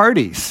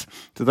parties.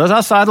 To those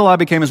outside the law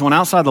became as one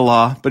outside the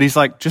law. But he's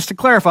like, just to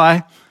clarify,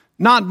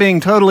 not being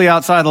totally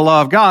outside the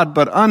law of God,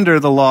 but under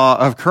the law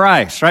of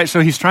Christ, right?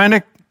 So he's trying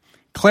to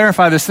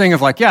clarify this thing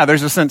of like, yeah,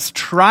 there's a sense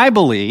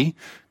tribally,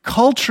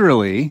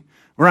 culturally,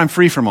 where I'm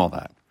free from all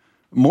that.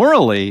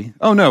 Morally,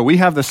 oh no, we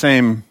have the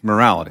same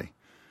morality.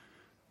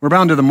 We're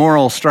bound to the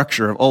moral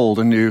structure of Old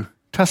and New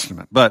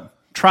Testament. But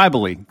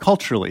tribally,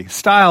 culturally,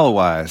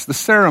 style-wise, the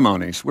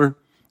ceremonies, we're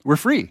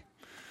free.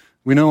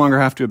 We no longer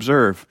have to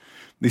observe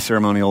these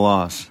ceremonial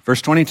laws.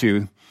 Verse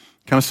 22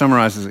 kind of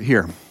summarizes it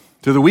here.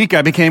 To the weak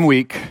I became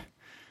weak,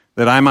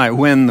 that I might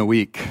win the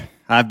weak.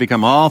 I've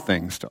become all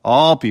things to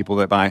all people,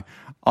 that by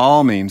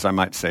all means I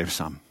might save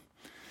some.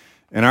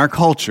 In our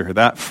culture,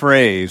 that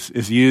phrase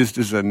is used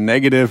as a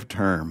negative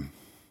term.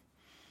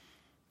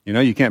 You know,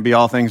 you can't be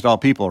all things to all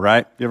people,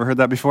 right? You ever heard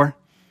that before?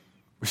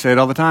 We say it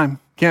all the time.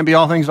 Can't be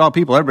all things to all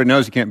people. Everybody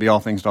knows you can't be all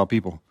things to all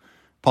people.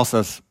 Paul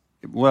says,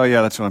 well,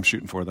 yeah, that's what I'm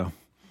shooting for, though,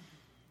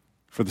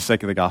 for the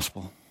sake of the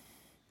gospel.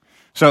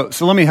 So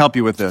let me help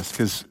you with this,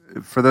 because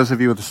for those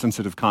of you with a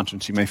sensitive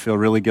conscience, you may feel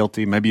really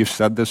guilty. Maybe you've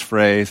said this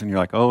phrase, and you're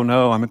like, oh,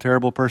 no, I'm a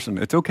terrible person.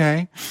 It's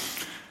okay.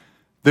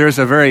 There's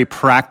a very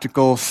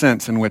practical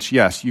sense in which,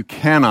 yes, you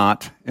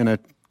cannot, in a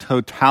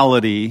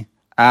totality,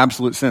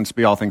 absolute sense,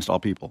 be all things to all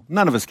people.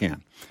 None of us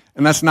can.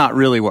 And that's not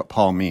really what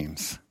Paul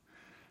means.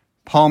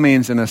 Paul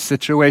means in a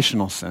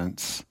situational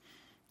sense,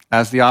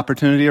 as the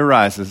opportunity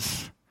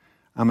arises,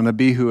 I'm going to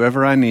be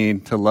whoever I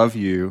need to love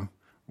you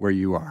where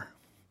you are.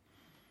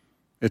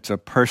 It's a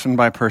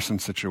person-by-person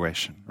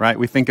situation, right?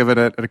 We think of it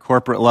at a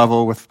corporate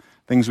level with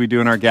things we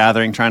do in our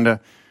gathering, trying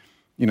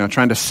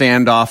to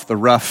sand off the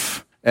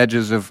rough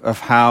edges of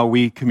how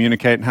we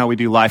communicate and how we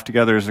do life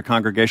together as a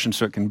congregation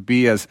so it can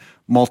be as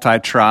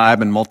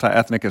multi-tribe and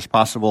multi-ethnic as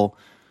possible.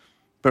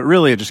 But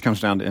really, it just comes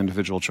down to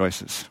individual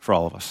choices for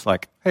all of us.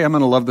 Like, hey, I'm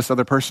going to love this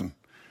other person.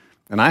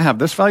 And I have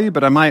this value,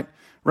 but I might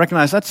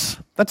recognize that's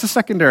a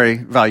secondary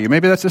value.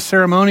 Maybe that's a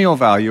ceremonial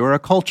value or a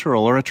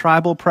cultural or a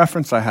tribal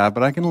preference I have,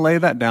 but I can lay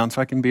that down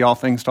so I can be all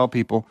things to all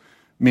people,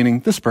 meaning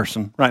this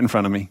person right in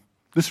front of me,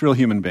 this real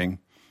human being.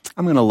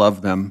 I'm going to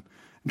love them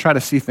and try to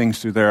see things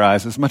through their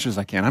eyes as much as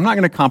I can. I'm not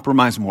going to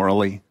compromise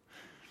morally,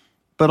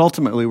 but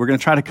ultimately we're going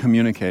to try to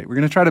communicate. We're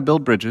going to try to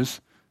build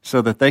bridges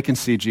so that they can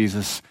see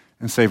Jesus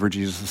and savor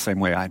Jesus the same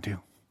way I do.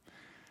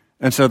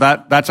 And so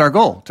that's our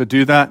goal, to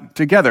do that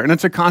together. And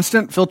it's a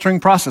constant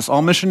filtering process.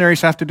 All missionaries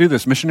have to do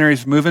this.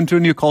 Missionaries move into a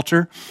new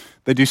culture.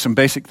 They do some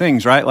basic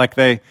things, right? Like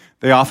they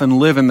often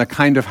live in the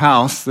kind of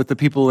house that the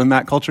people in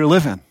that culture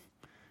live in.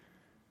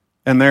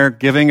 And they're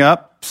giving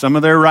up some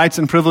of their rights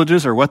and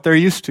privileges or what they're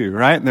used to,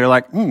 right? And they're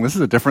like, this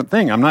is a different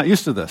thing. I'm not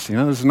used to this.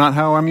 This is not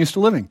how I'm used to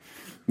living.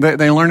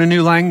 They learn a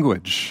new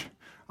language.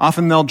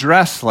 Often they'll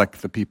dress like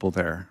the people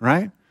there,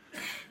 right?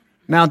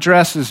 Now,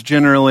 dress is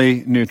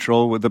generally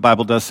neutral. The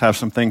Bible does have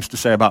some things to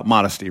say about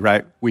modesty,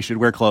 right? We should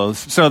wear clothes.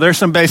 So there's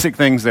some basic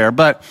things there.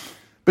 But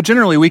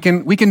generally, we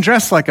can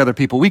dress like other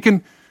people. We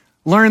can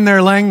learn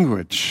their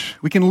language.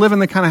 We can live in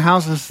the kind of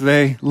houses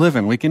they live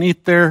in. We can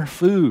eat their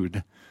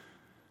food.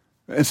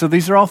 And so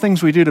these are all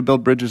things we do to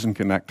build bridges and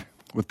connect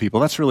with people.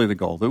 That's really the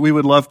goal, that we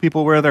would love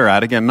people where they're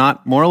at. Again,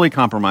 not morally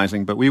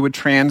compromising, but we would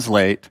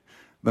translate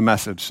the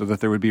message so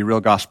that there would be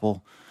real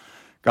gospel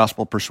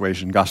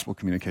persuasion, gospel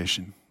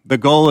communication. The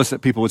goal is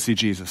that people would see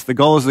Jesus. The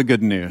goal is the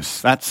good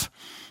news. That's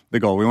the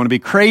goal. We want to be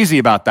crazy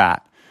about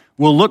that.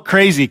 We'll look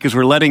crazy because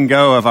we're letting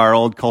go of our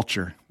old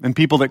culture. And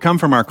people that come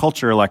from our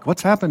culture are like,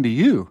 what's happened to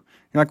you?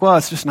 You're like, well,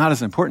 it's just not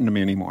as important to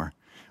me anymore.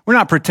 We're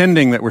not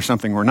pretending that we're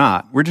something we're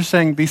not. We're just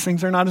saying these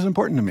things are not as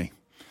important to me.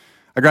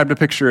 I grabbed a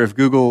picture of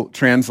Google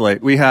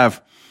Translate. We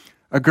have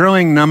a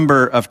growing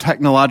number of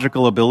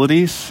technological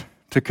abilities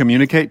to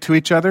communicate to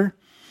each other.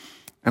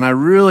 And I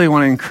really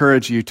want to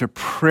encourage you to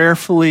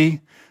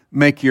prayerfully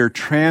make your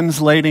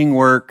translating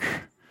work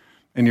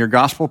and your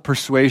gospel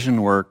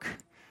persuasion work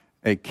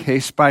a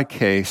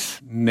case-by-case,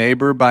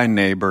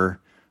 neighbor-by-neighbor,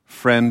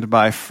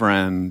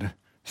 friend-by-friend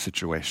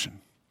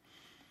situation.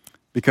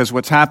 Because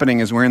what's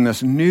happening is we're in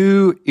this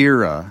new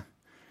era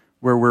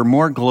where we're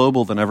more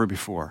global than ever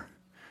before,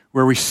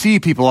 where we see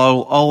people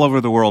all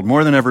over the world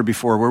more than ever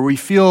before, where we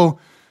feel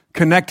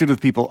connected with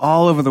people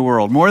all over the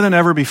world more than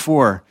ever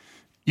before.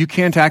 You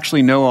can't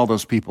actually know all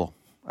those people.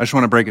 I just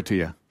want to break it to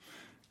you.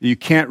 You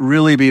can't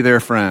really be their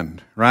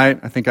friend, right?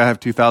 I think I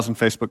have 2,000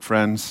 Facebook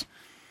friends.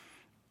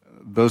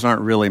 Those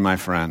aren't really my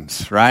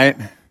friends, right?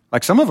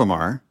 Like some of them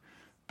are,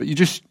 but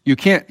you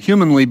can't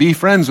humanly be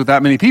friends with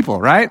that many people,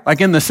 right? Like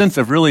in the sense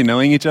of really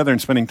knowing each other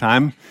and spending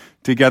time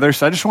together.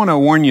 So I just want to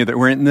warn you that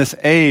we're in this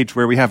age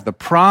where we have the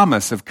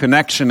promise of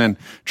connection and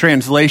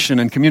translation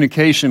and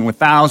communication with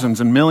thousands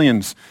and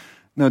millions.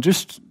 No,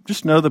 just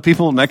know the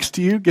people next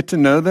to you, get to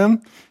know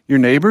them, your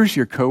neighbors,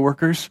 your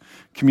coworkers,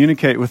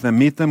 communicate with them,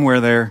 meet them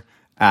where they're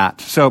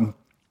at. So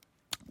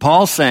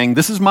Paul's saying,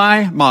 this is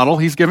my model.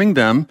 He's giving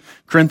them,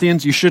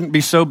 Corinthians, you shouldn't be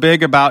so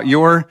big about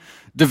your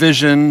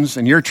divisions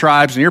and your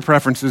tribes and your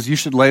preferences. You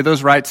should lay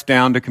those rights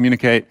down to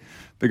communicate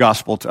the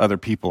gospel to other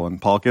people.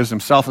 And Paul gives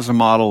himself as a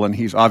model, and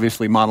he's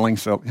obviously modeling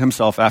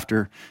himself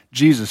after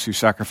Jesus, who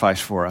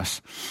sacrificed for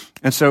us.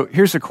 And so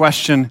here's a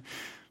question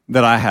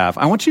that I have.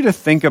 I want you to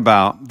think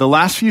about the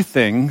last few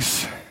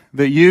things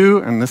that you,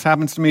 and this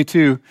happens to me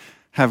too,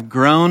 have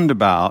groaned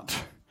about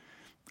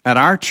at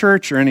our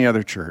church or any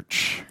other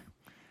church.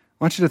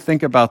 I want you to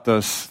think about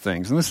those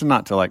things. And this is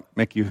not to like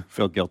make you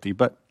feel guilty,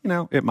 but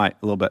it might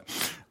a little bit.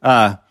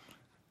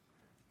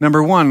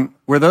 Number one,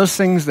 were those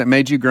things that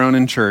made you groan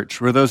in church,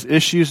 were those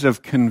issues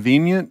of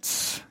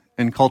convenience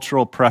and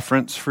cultural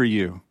preference for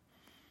you?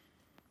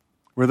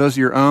 Were those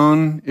your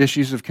own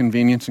issues of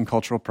convenience and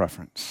cultural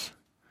preference?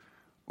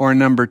 Or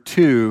number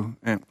two,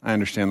 and I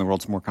understand the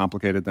world's more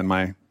complicated than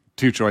my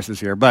two choices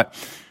here, but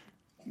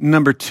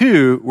number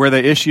two, were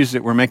they issues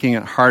that were making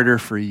it harder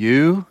for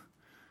you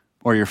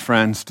or your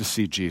friends to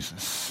see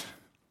Jesus?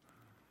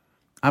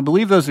 I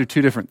believe those are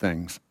two different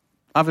things.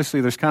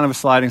 Obviously, there's kind of a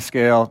sliding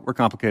scale. We're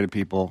complicated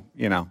people.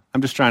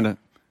 I'm just trying to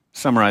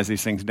summarize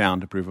these things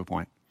down to prove a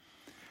point.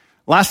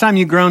 Last time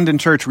you groaned in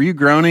church, were you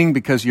groaning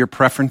because your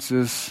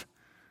preferences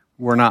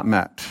were not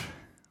met?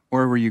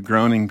 Or were you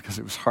groaning because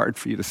it was hard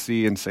for you to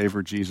see and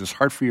savor Jesus,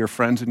 hard for your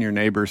friends and your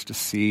neighbors to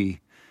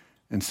see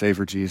and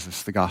savor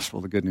Jesus, the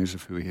gospel, the good news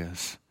of who he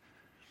is?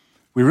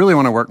 We really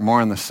want to work more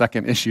on the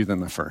second issue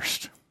than the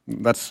first.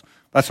 That's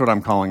what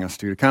I'm calling us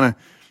to kind of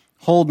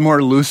hold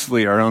more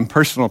loosely our own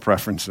personal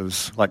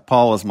preferences, like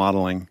Paul was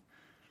modeling,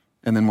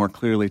 and then more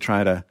clearly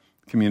try to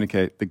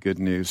communicate the good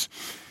news.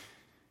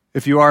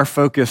 If you are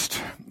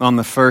focused on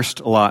the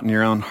first a lot in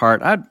your own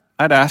heart,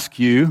 I'd ask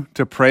you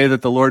to pray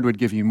that the Lord would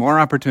give you more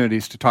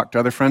opportunities to talk to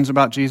other friends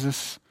about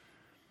Jesus,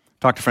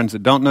 talk to friends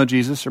that don't know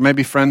Jesus, or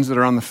maybe friends that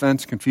are on the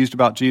fence, confused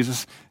about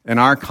Jesus. In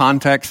our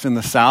context in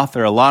the South,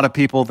 there are a lot of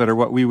people that are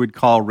what we would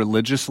call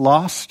religious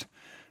lost,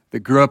 that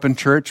grew up in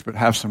church but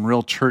have some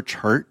real church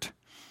hurt.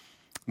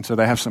 And so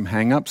they have some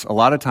hang-ups. A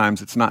lot of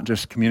times it's not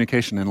just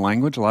communication and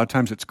language. A lot of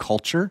times it's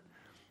culture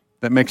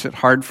that makes it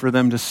hard for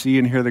them to see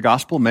and hear the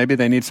gospel. Maybe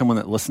they need someone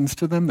that listens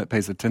to them, that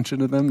pays attention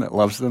to them, that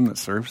loves them, that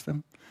serves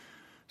them.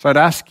 So I'd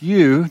ask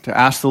you to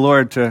ask the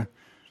Lord to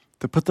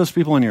put those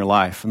people in your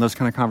life and those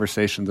kind of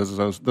conversations,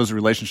 those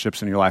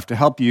relationships in your life to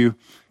help you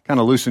kind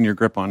of loosen your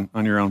grip on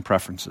your own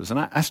preferences. And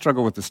I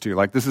struggle with this too.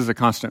 Like, this is a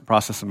constant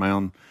process in my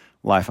own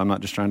life. I'm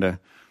not just trying to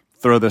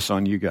throw this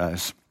on you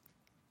guys.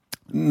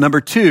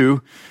 Number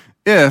two,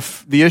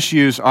 if the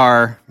issues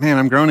are, man,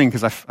 I'm groaning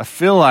because I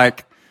feel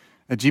like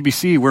at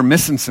GBC we're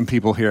missing some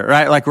people here,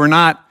 right? Like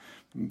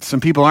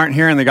some people aren't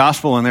hearing the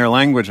gospel in their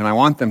language and I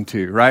want them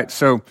to, right?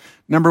 So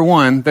number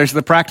one, there's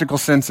the practical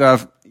sense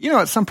of,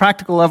 at some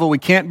practical level, we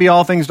can't be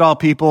all things to all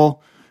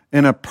people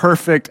in a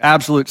perfect,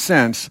 absolute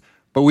sense,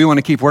 but we want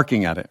to keep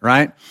working at it,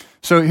 right?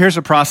 So here's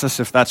a process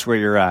if that's where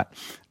you're at.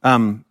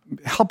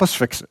 Help us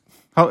fix it.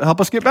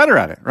 Help us get better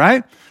at it,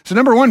 right? So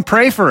number one,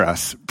 pray for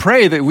us.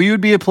 Pray that we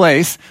would be a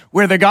place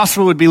where the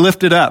gospel would be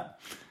lifted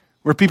up,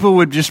 where people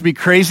would just be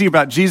crazy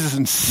about Jesus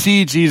and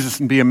see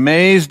Jesus and be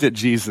amazed at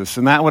Jesus.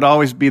 And that would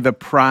always be the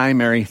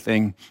primary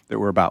thing that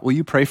we're about. Will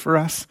you pray for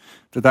us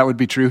that would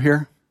be true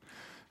here?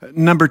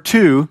 Number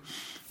two,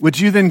 would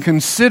you then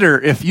consider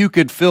if you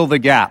could fill the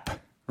gap,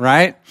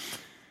 right?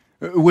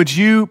 Would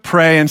you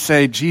pray and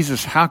say,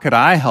 Jesus, how could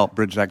I help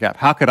bridge that gap?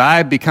 How could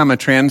I become a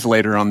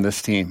translator on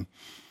this team?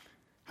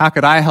 How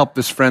could I help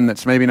this friend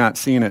that's maybe not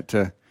seeing it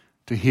to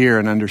hear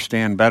and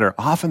understand better?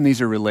 Often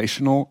these are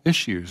relational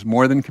issues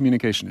more than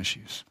communication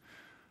issues.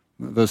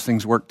 Those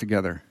things work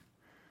together.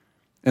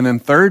 And then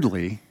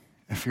thirdly,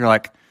 if you're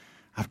like,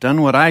 I've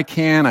done what I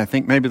can, I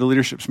think maybe the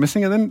leadership's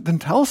missing it, then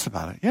tell us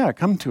about it. Yeah,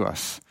 come to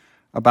us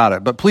about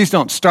it. But please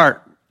don't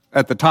start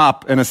at the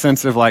top in a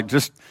sense of like,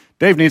 just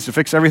Dave needs to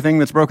fix everything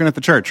that's broken at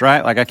the church,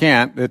 right? Like I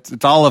can't.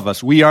 It's all of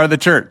us. We are the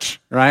church,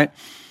 right?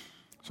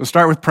 So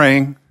start with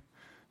praying.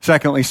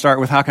 Secondly,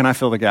 start with how can I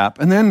fill the gap?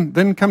 And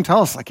then come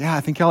tell us, like, yeah,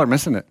 I think y'all are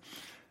missing it.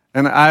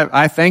 And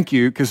I thank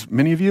you because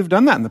many of you have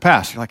done that in the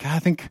past. You're like, I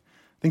think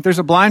there's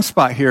a blind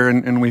spot here,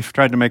 and we've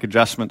tried to make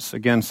adjustments,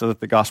 again, so that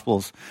the gospel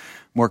is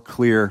more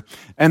clear.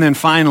 And then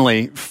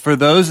finally, for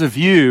those of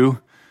you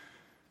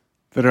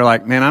that are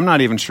like, man, I'm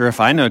not even sure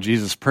if I know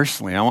Jesus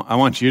personally, I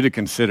want you to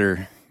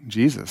consider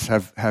Jesus.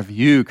 Have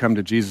you come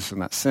to Jesus in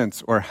that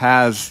sense? Or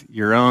has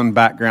your own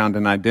background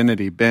and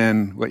identity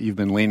been what you've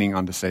been leaning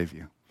on to save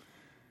you?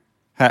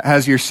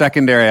 Has your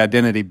secondary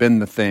identity been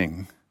the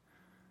thing?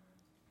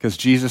 Because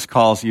Jesus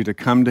calls you to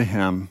come to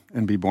him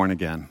and be born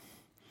again.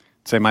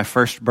 Say, my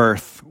first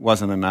birth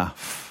wasn't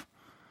enough.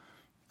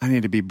 I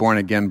need to be born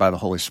again by the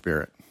Holy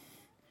Spirit.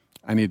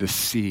 I need to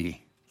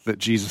see that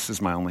Jesus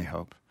is my only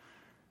hope.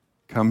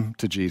 Come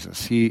to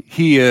Jesus. He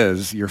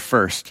is your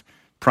first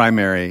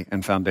primary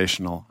and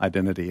foundational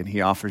identity, and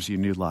he offers you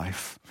new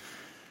life.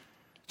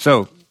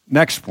 So,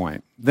 next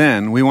point.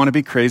 Then we want to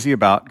be crazy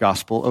about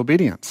gospel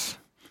obedience.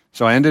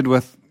 So I ended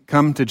with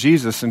come to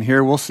Jesus, and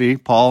here we'll see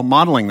Paul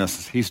modeling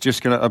this. He's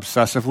just going to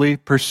obsessively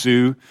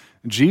pursue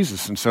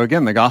Jesus. And so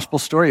again, the gospel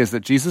story is that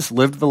Jesus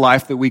lived the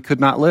life that we could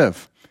not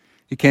live.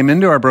 He came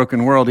into our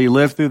broken world. He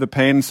lived through the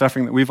pain and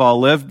suffering that we've all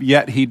lived,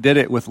 yet he did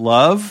it with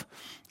love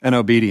and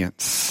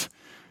obedience.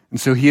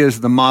 And so he is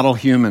the model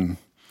human.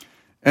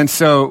 And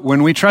so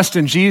when we trust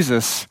in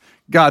Jesus,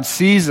 God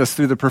sees us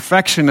through the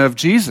perfection of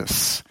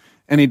Jesus.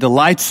 and he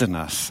delights in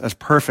us as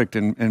perfect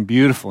and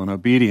beautiful and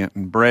obedient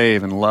and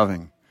brave and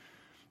loving.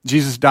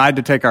 Jesus died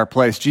to take our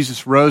place.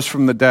 Jesus rose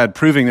from the dead,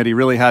 proving that he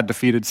really had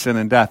defeated sin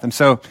and death. And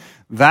so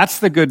that's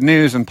the good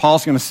news, and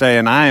Paul's going to say,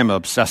 and I am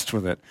obsessed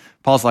with it.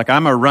 Paul's like,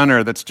 I'm a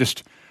runner that's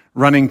just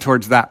running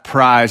towards that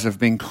prize of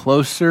being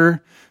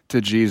closer to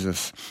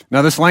Jesus.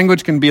 Now, this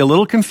language can be a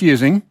little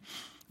confusing,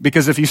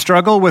 because if you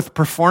struggle with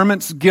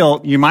performance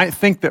guilt, you might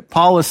think that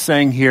Paul is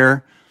saying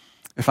here,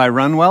 if I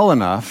run well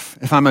enough,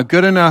 if I'm a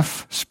good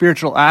enough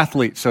spiritual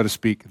athlete, so to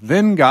speak,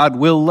 then God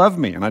will love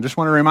me. And I just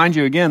want to remind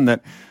you again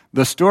that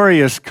the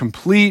story is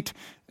complete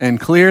and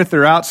clear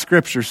throughout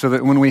Scripture, so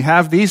that when we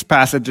have these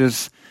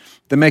passages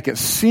that make it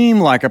seem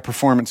like a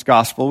performance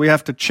gospel, we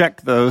have to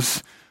check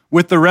those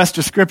with the rest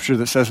of Scripture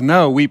that says,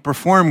 no, we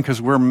perform because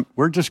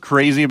we're just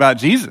crazy about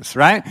Jesus,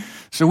 right?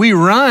 So we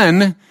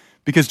run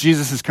because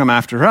Jesus has come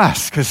after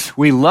us, because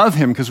we love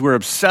him, because we're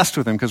obsessed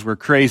with him, because we're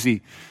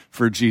crazy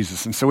for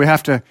Jesus. And so we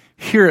have to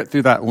hear it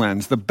through that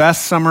lens. The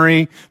best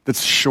summary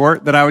that's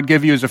short that I would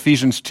give you is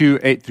Ephesians 2,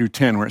 8 through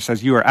 10, where it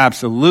says, you are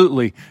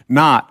absolutely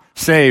not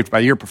saved by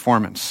your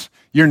performance.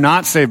 You're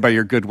not saved by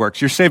your good works.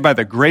 You're saved by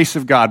the grace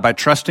of God, by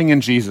trusting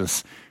in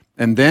Jesus.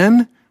 And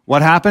then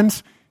what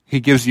happens? He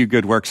gives you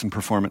good works and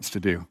performance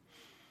to do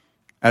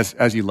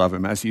as you love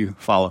him, as you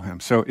follow him.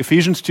 So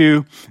Ephesians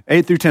 2,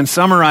 8 through 10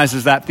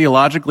 summarizes that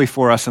theologically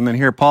for us. And then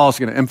here Paul's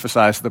going to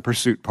emphasize the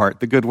pursuit part,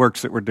 the good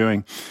works that we're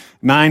doing.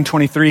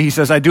 9:23, he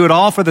says, I do it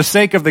all for the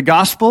sake of the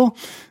gospel,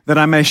 that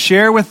I may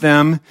share with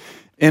them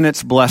in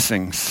its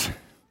blessings.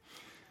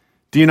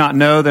 Do you not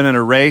know that in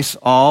a race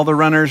all the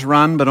runners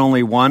run, but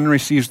only one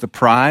receives the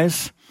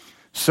prize?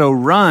 So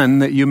run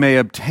that you may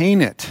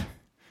obtain it.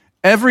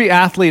 Every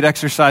athlete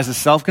exercises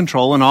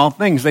self-control in all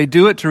things. They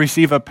do it to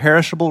receive a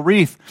perishable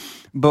wreath,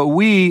 but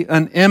we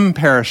an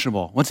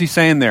imperishable. What's he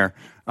saying there?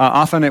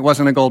 Often it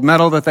wasn't a gold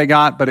medal that they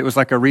got, but it was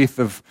like a wreath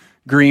of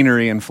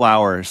greenery and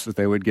flowers that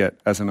they would get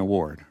as an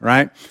award,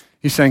 right?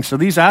 He's saying, so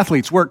these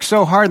athletes work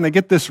so hard and they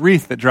get this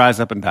wreath that dries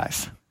up and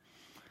dies.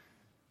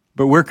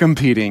 But we're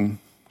competing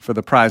for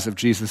the prize of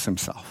Jesus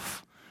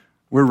himself.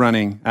 We're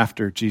running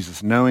after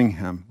Jesus, knowing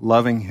him,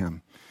 loving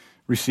him,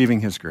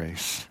 receiving his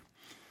grace.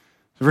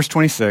 So verse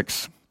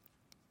 26,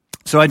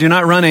 so I do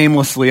not run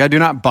aimlessly. I do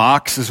not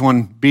box as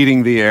one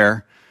beating the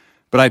air,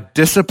 but I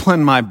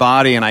discipline my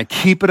body and I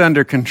keep it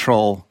under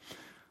control,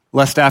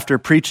 lest after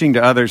preaching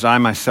to others, I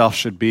myself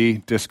should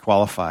be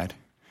disqualified.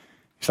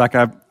 It's like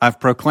I've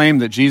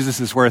proclaimed that Jesus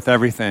is worth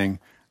everything.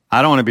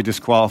 I don't want to be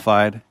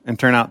disqualified and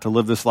turn out to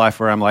live this life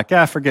where I'm like,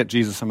 forget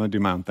Jesus. I'm going to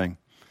do my own thing.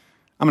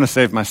 I'm going to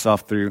save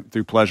myself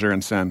through pleasure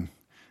and sin.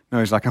 No,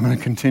 he's like, I'm going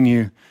to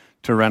continue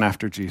to run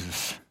after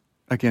Jesus.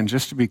 Again,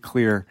 just to be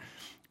clear,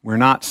 we're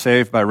not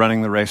saved by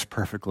running the race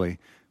perfectly.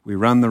 We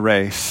run the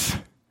race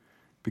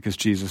because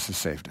Jesus has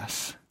saved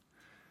us.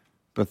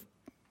 But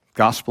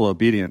gospel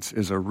obedience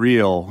is a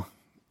real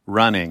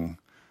running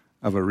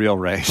of a real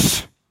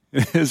race.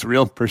 It is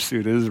real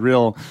pursuit. It is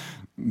real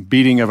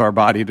beating of our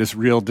body. It is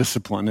real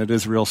discipline. It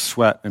is real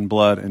sweat and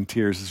blood and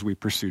tears as we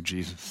pursue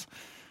Jesus.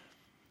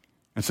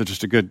 And so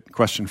just a good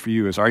question for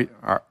you is,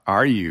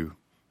 are you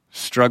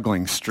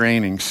struggling,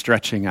 straining,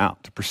 stretching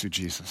out to pursue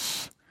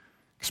Jesus?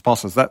 Because Paul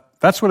says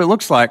that's what it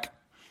looks like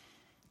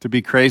to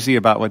be crazy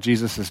about what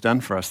Jesus has done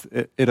for us.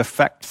 It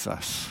affects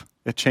us.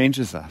 It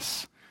changes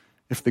us.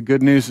 If the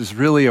good news has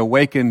really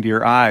awakened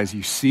your eyes,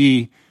 you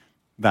see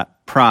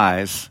that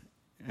prize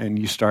and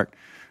you start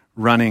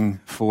running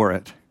for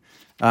it.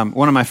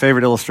 One of my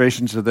favorite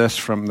illustrations of this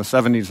from the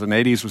 70s and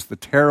 80s was the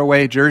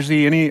tearaway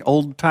jersey. Any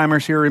old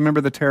timers here remember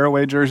the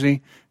tearaway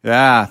jersey?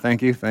 Yeah,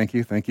 thank you.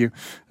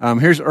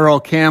 Here's Earl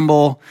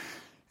Campbell.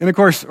 And of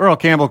course, Earl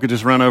Campbell could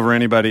just run over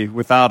anybody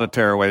without a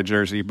tearaway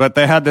jersey. But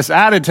they had this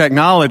added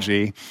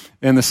technology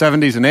in the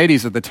 70s and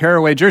 80s of the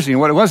tearaway jersey. And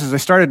what it was is they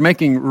started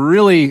making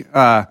really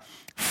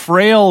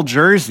frail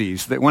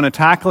jerseys that when a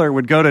tackler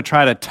would go to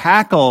try to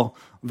tackle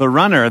the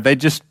runner, they'd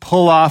just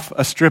pull off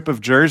a strip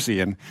of jersey.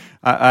 And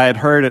I had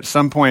heard at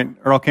some point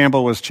Earl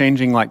Campbell was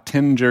changing like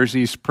 10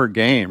 jerseys per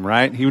game,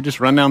 right? He would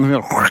just run down the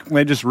field, and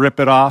they'd just rip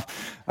it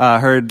off. I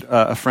heard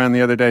a friend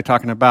the other day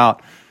talking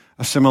about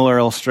a similar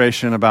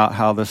illustration about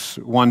how this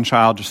one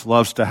child just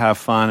loves to have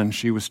fun, and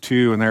she was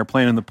 2, and they were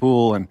playing in the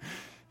pool. And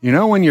you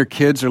know when your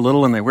kids are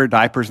little and they wear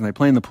diapers and they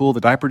play in the pool,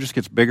 the diaper just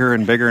gets bigger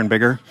and bigger and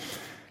bigger?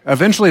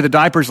 Eventually, the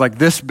diaper's like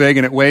this big,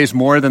 and it weighs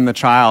more than the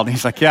child.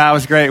 He's like, yeah, it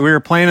was great. We were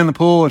playing in the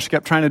pool, and she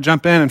kept trying to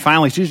jump in, and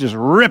finally she just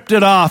ripped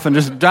it off and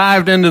just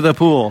dived into the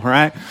pool,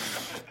 right?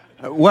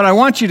 What I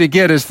want you to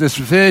get is this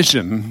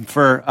vision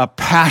for a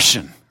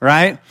passion,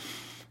 right?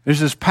 There's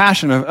this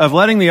passion of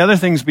letting the other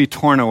things be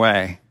torn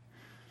away.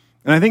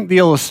 And I think the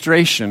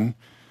illustration,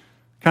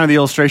 kind of the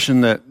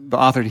illustration that the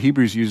author of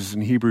Hebrews uses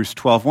in Hebrews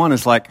 12:1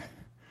 is like,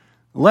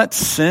 let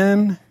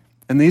sin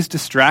and these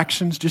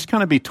distractions just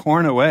kind of be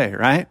torn away,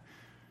 right?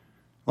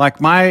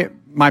 Like my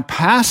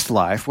past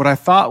life, what I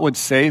thought would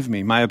save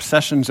me, my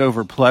obsessions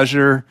over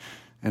pleasure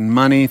and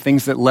money,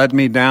 things that led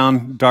me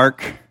down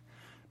dark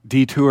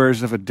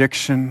detours of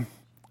addiction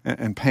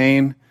and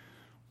pain,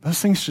 those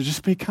things should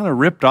just be kind of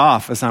ripped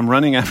off as I'm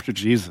running after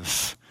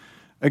Jesus.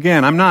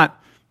 Again, I'm not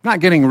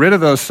getting rid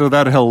of those so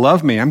that he'll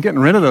love me. I'm getting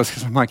rid of those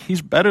because I'm like,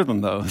 he's better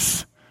than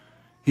those.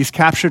 He's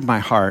captured my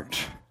heart.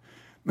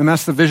 And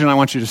that's the vision I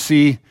want you to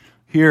see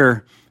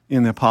here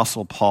in the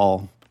Apostle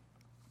Paul.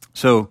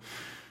 So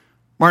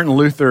Martin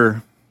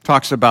Luther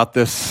talks about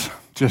this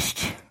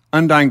just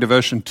undying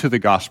devotion to the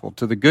gospel,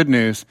 to the good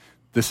news.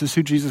 This is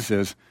who Jesus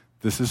is.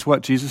 This is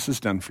what Jesus has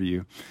done for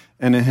you.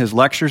 And in his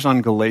lectures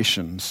on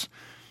Galatians,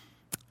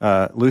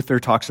 Luther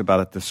talks about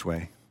it this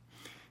way.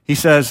 He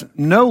says,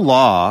 no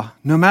law,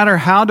 no matter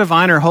how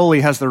divine or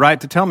holy, has the right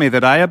to tell me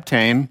that I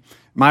obtain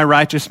my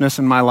righteousness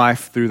in my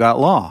life through that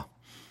law.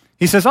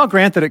 He says, I'll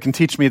grant that it can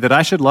teach me that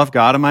I should love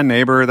God and my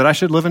neighbor, that I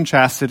should live in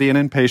chastity and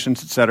in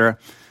patience, etc.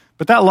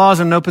 But that law is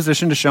in no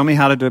position to show me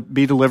how to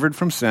be delivered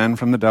from sin,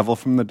 from the devil,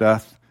 from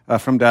death,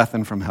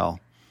 and from hell.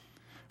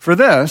 For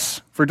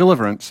this, for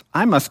deliverance,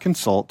 I must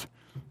consult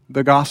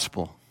the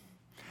gospel.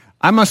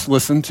 I must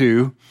listen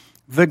to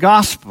the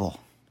gospel,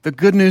 the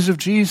good news of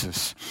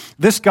Jesus.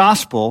 This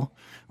gospel,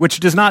 which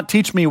does not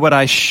teach me what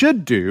I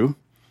should do,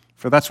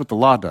 for that's what the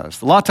law does.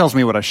 The law tells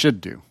me what I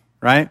should do,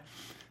 right?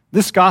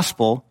 This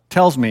gospel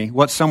tells me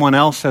what someone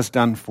else has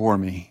done for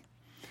me.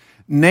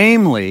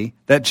 Namely,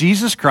 that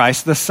Jesus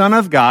Christ, the Son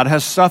of God,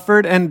 has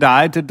suffered and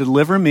died to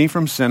deliver me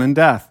from sin and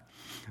death.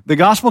 The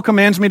gospel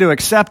commands me to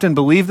accept and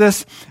believe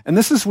this, and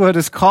this is what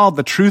is called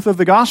the truth of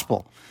the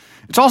gospel.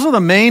 It's also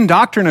the main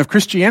doctrine of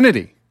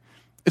Christianity.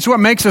 It's what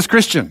makes us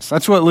Christians.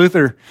 That's what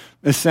Luther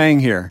is saying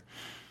here.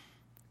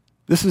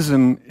 This is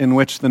in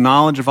which the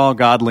knowledge of all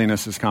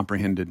godliness is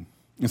comprehended.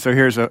 And so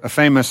here's a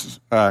famous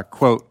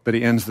quote that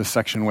he ends this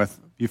section with.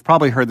 You've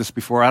probably heard this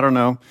before. I don't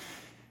know.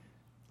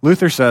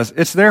 Luther says,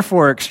 it's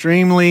therefore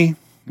extremely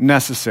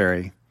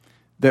necessary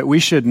that we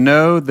should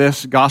know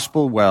this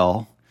gospel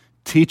well,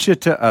 teach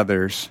it to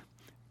others,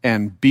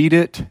 and beat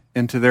it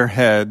into their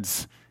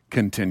heads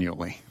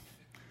continually.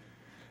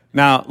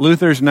 Now,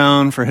 Luther's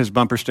known for his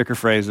bumper sticker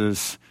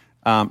phrases,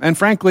 and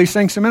frankly,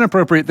 saying some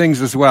inappropriate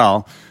things as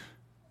well.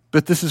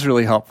 But this is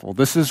really helpful.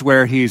 This is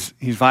where he's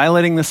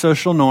violating the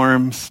social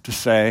norms to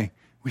say,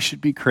 we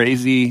should be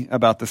crazy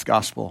about this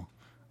gospel.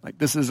 Like,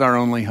 this is our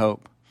only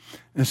hope.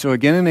 And so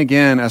again and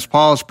again, as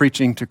Paul is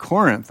preaching to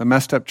Corinth, a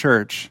messed up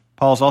church,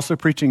 Paul's also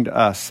preaching to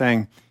us,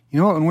 saying, you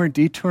know what, when we're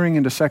detouring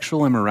into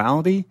sexual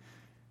immorality,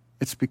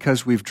 it's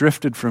because we've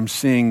drifted from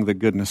seeing the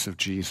goodness of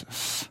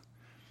Jesus.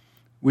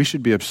 We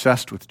should be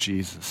obsessed with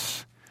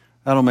Jesus.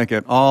 That'll make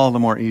it all the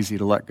more easy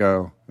to let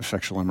go of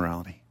sexual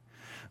immorality.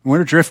 When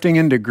we're drifting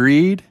into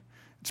greed,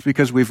 it's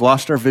because we've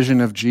lost our vision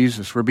of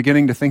Jesus. We're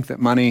beginning to think that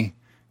money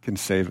can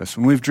save us.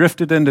 When we've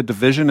drifted into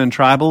division and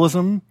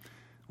tribalism,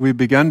 we've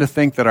begun to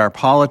think that our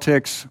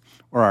politics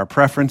or our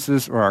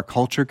preferences or our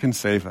culture can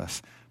save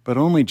us. But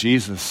only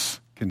Jesus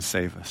can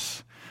save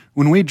us.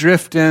 When we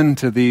drift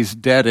into these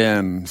dead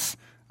ends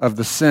of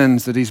the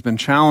sins that he's been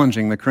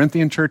challenging the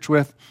Corinthian church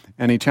with,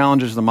 and he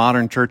challenges the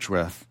modern church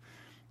with,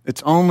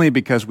 it's only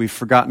because we've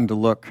forgotten to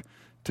look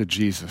to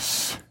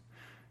Jesus.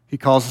 He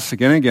calls us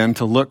again and again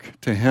to look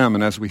to him,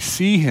 and as we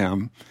see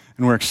him,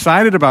 and we're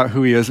excited about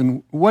who he is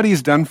and what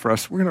he's done for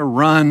us, we're going to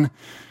run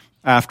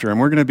after him.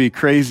 We're going to be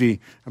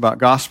crazy about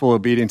gospel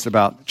obedience,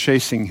 about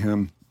chasing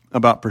him,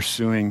 about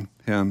pursuing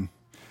him.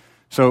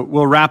 So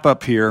we'll wrap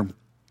up here.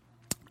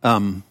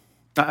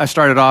 I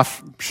started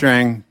off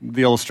sharing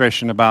the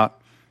illustration about,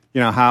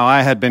 how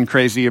I had been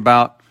crazy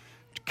about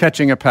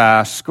catching a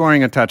pass,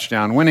 scoring a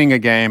touchdown, winning a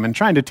game, and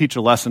trying to teach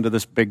a lesson to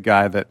this big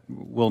guy that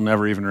will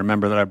never even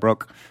remember that I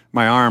broke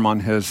my arm on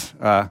his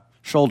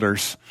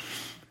shoulders.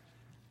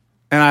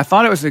 And I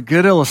thought it was a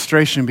good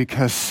illustration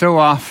because so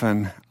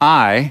often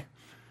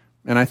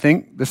and I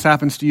think this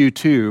happens to you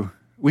too,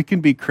 we can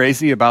be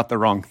crazy about the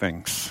wrong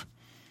things.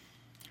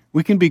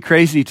 We can be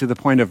crazy to the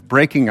point of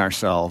breaking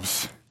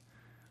ourselves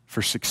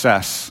for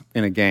success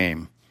in a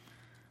game,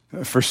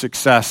 for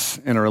success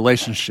in a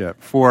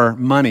relationship, for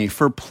money,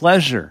 for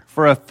pleasure,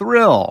 for a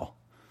thrill.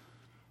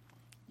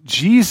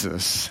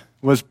 Jesus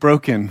was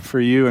broken for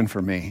you and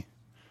for me.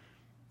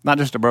 Not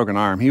just a broken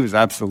arm, he was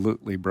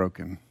absolutely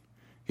broken.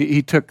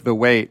 He took the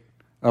weight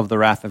of the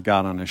wrath of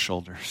God on his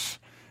shoulders.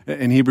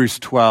 In Hebrews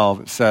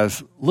 12, it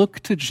says, look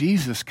to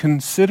Jesus,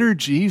 consider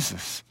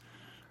Jesus.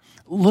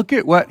 Look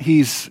at what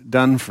he's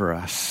done for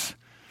us.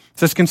 It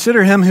says,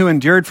 consider him who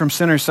endured from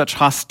sinners such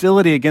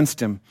hostility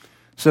against him,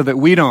 so that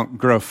we don't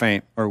grow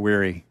faint or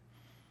weary,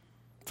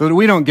 so that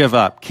we don't give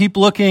up. Keep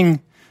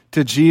looking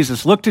to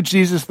Jesus. Look to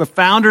Jesus, the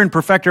founder and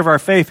perfecter of our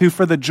faith, who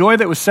for the joy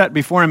that was set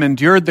before him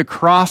endured the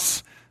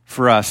cross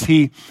for us.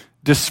 He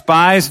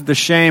despised the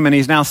shame, and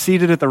he's now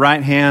seated at the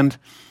right hand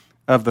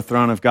of the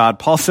throne of God.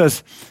 Paul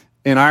says,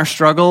 in our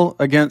struggle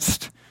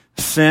against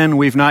sin,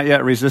 we've not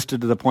yet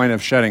resisted to the point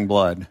of shedding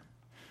blood,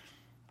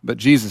 but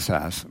Jesus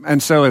has.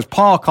 And so as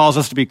Paul calls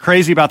us to be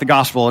crazy about the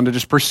gospel and to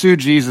just pursue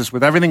Jesus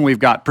with everything we've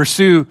got,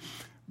 pursue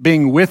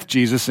being with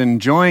Jesus,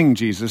 enjoying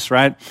Jesus,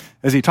 right?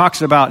 As he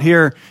talks about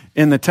here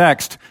in the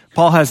text,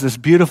 Paul has this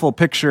beautiful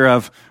picture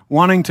of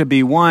wanting to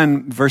be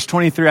one. Verse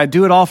 23, I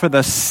do it all for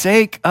the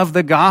sake of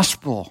the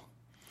gospel,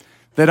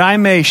 that I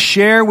may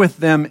share with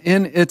them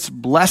in its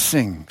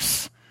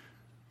blessings.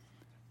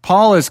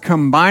 Paul is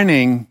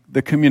combining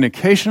the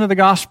communication of the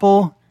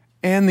gospel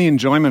and the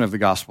enjoyment of the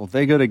gospel.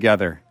 They go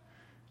together.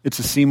 It's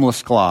a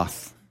seamless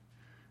cloth.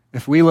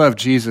 If we love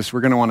Jesus,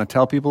 we're going to want to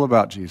tell people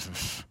about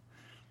Jesus.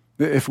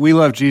 If we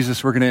love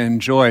Jesus, we're going to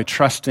enjoy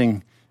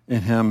trusting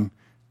in him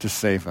to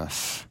save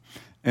us.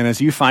 And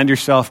as you find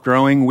yourself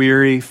growing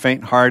weary,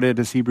 faint-hearted,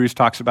 as Hebrews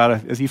talks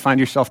about, as you find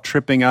yourself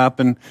tripping up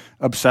and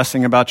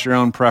obsessing about your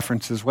own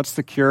preferences, what's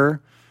the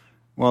cure?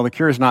 Well, the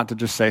cure is not to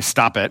just say,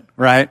 stop it,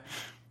 right?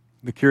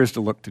 The cure is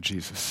to look to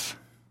Jesus,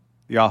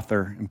 the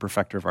author and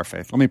perfecter of our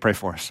faith. Let me pray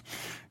for us.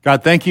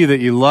 God, thank you that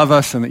you love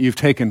us and that you've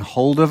taken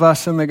hold of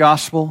us in the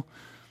gospel.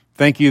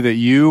 Thank you that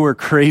you were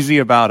crazy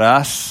about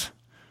us,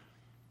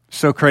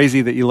 so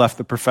crazy that you left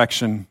the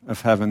perfection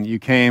of heaven. You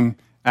came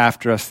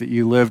after us, that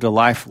you lived a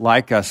life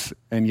like us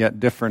and yet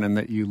different, and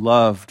that you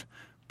loved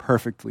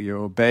perfectly, you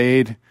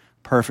obeyed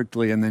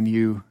perfectly, and then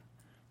you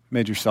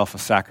made yourself a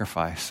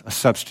sacrifice, a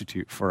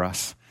substitute for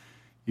us.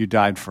 You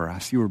died for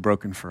us. You were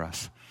broken for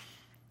us.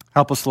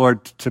 Help us,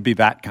 Lord, to be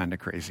that kind of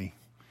crazy,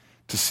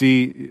 to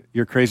see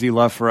your crazy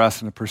love for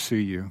us and to pursue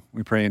you.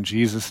 We pray in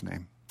Jesus'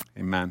 name.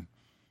 Amen.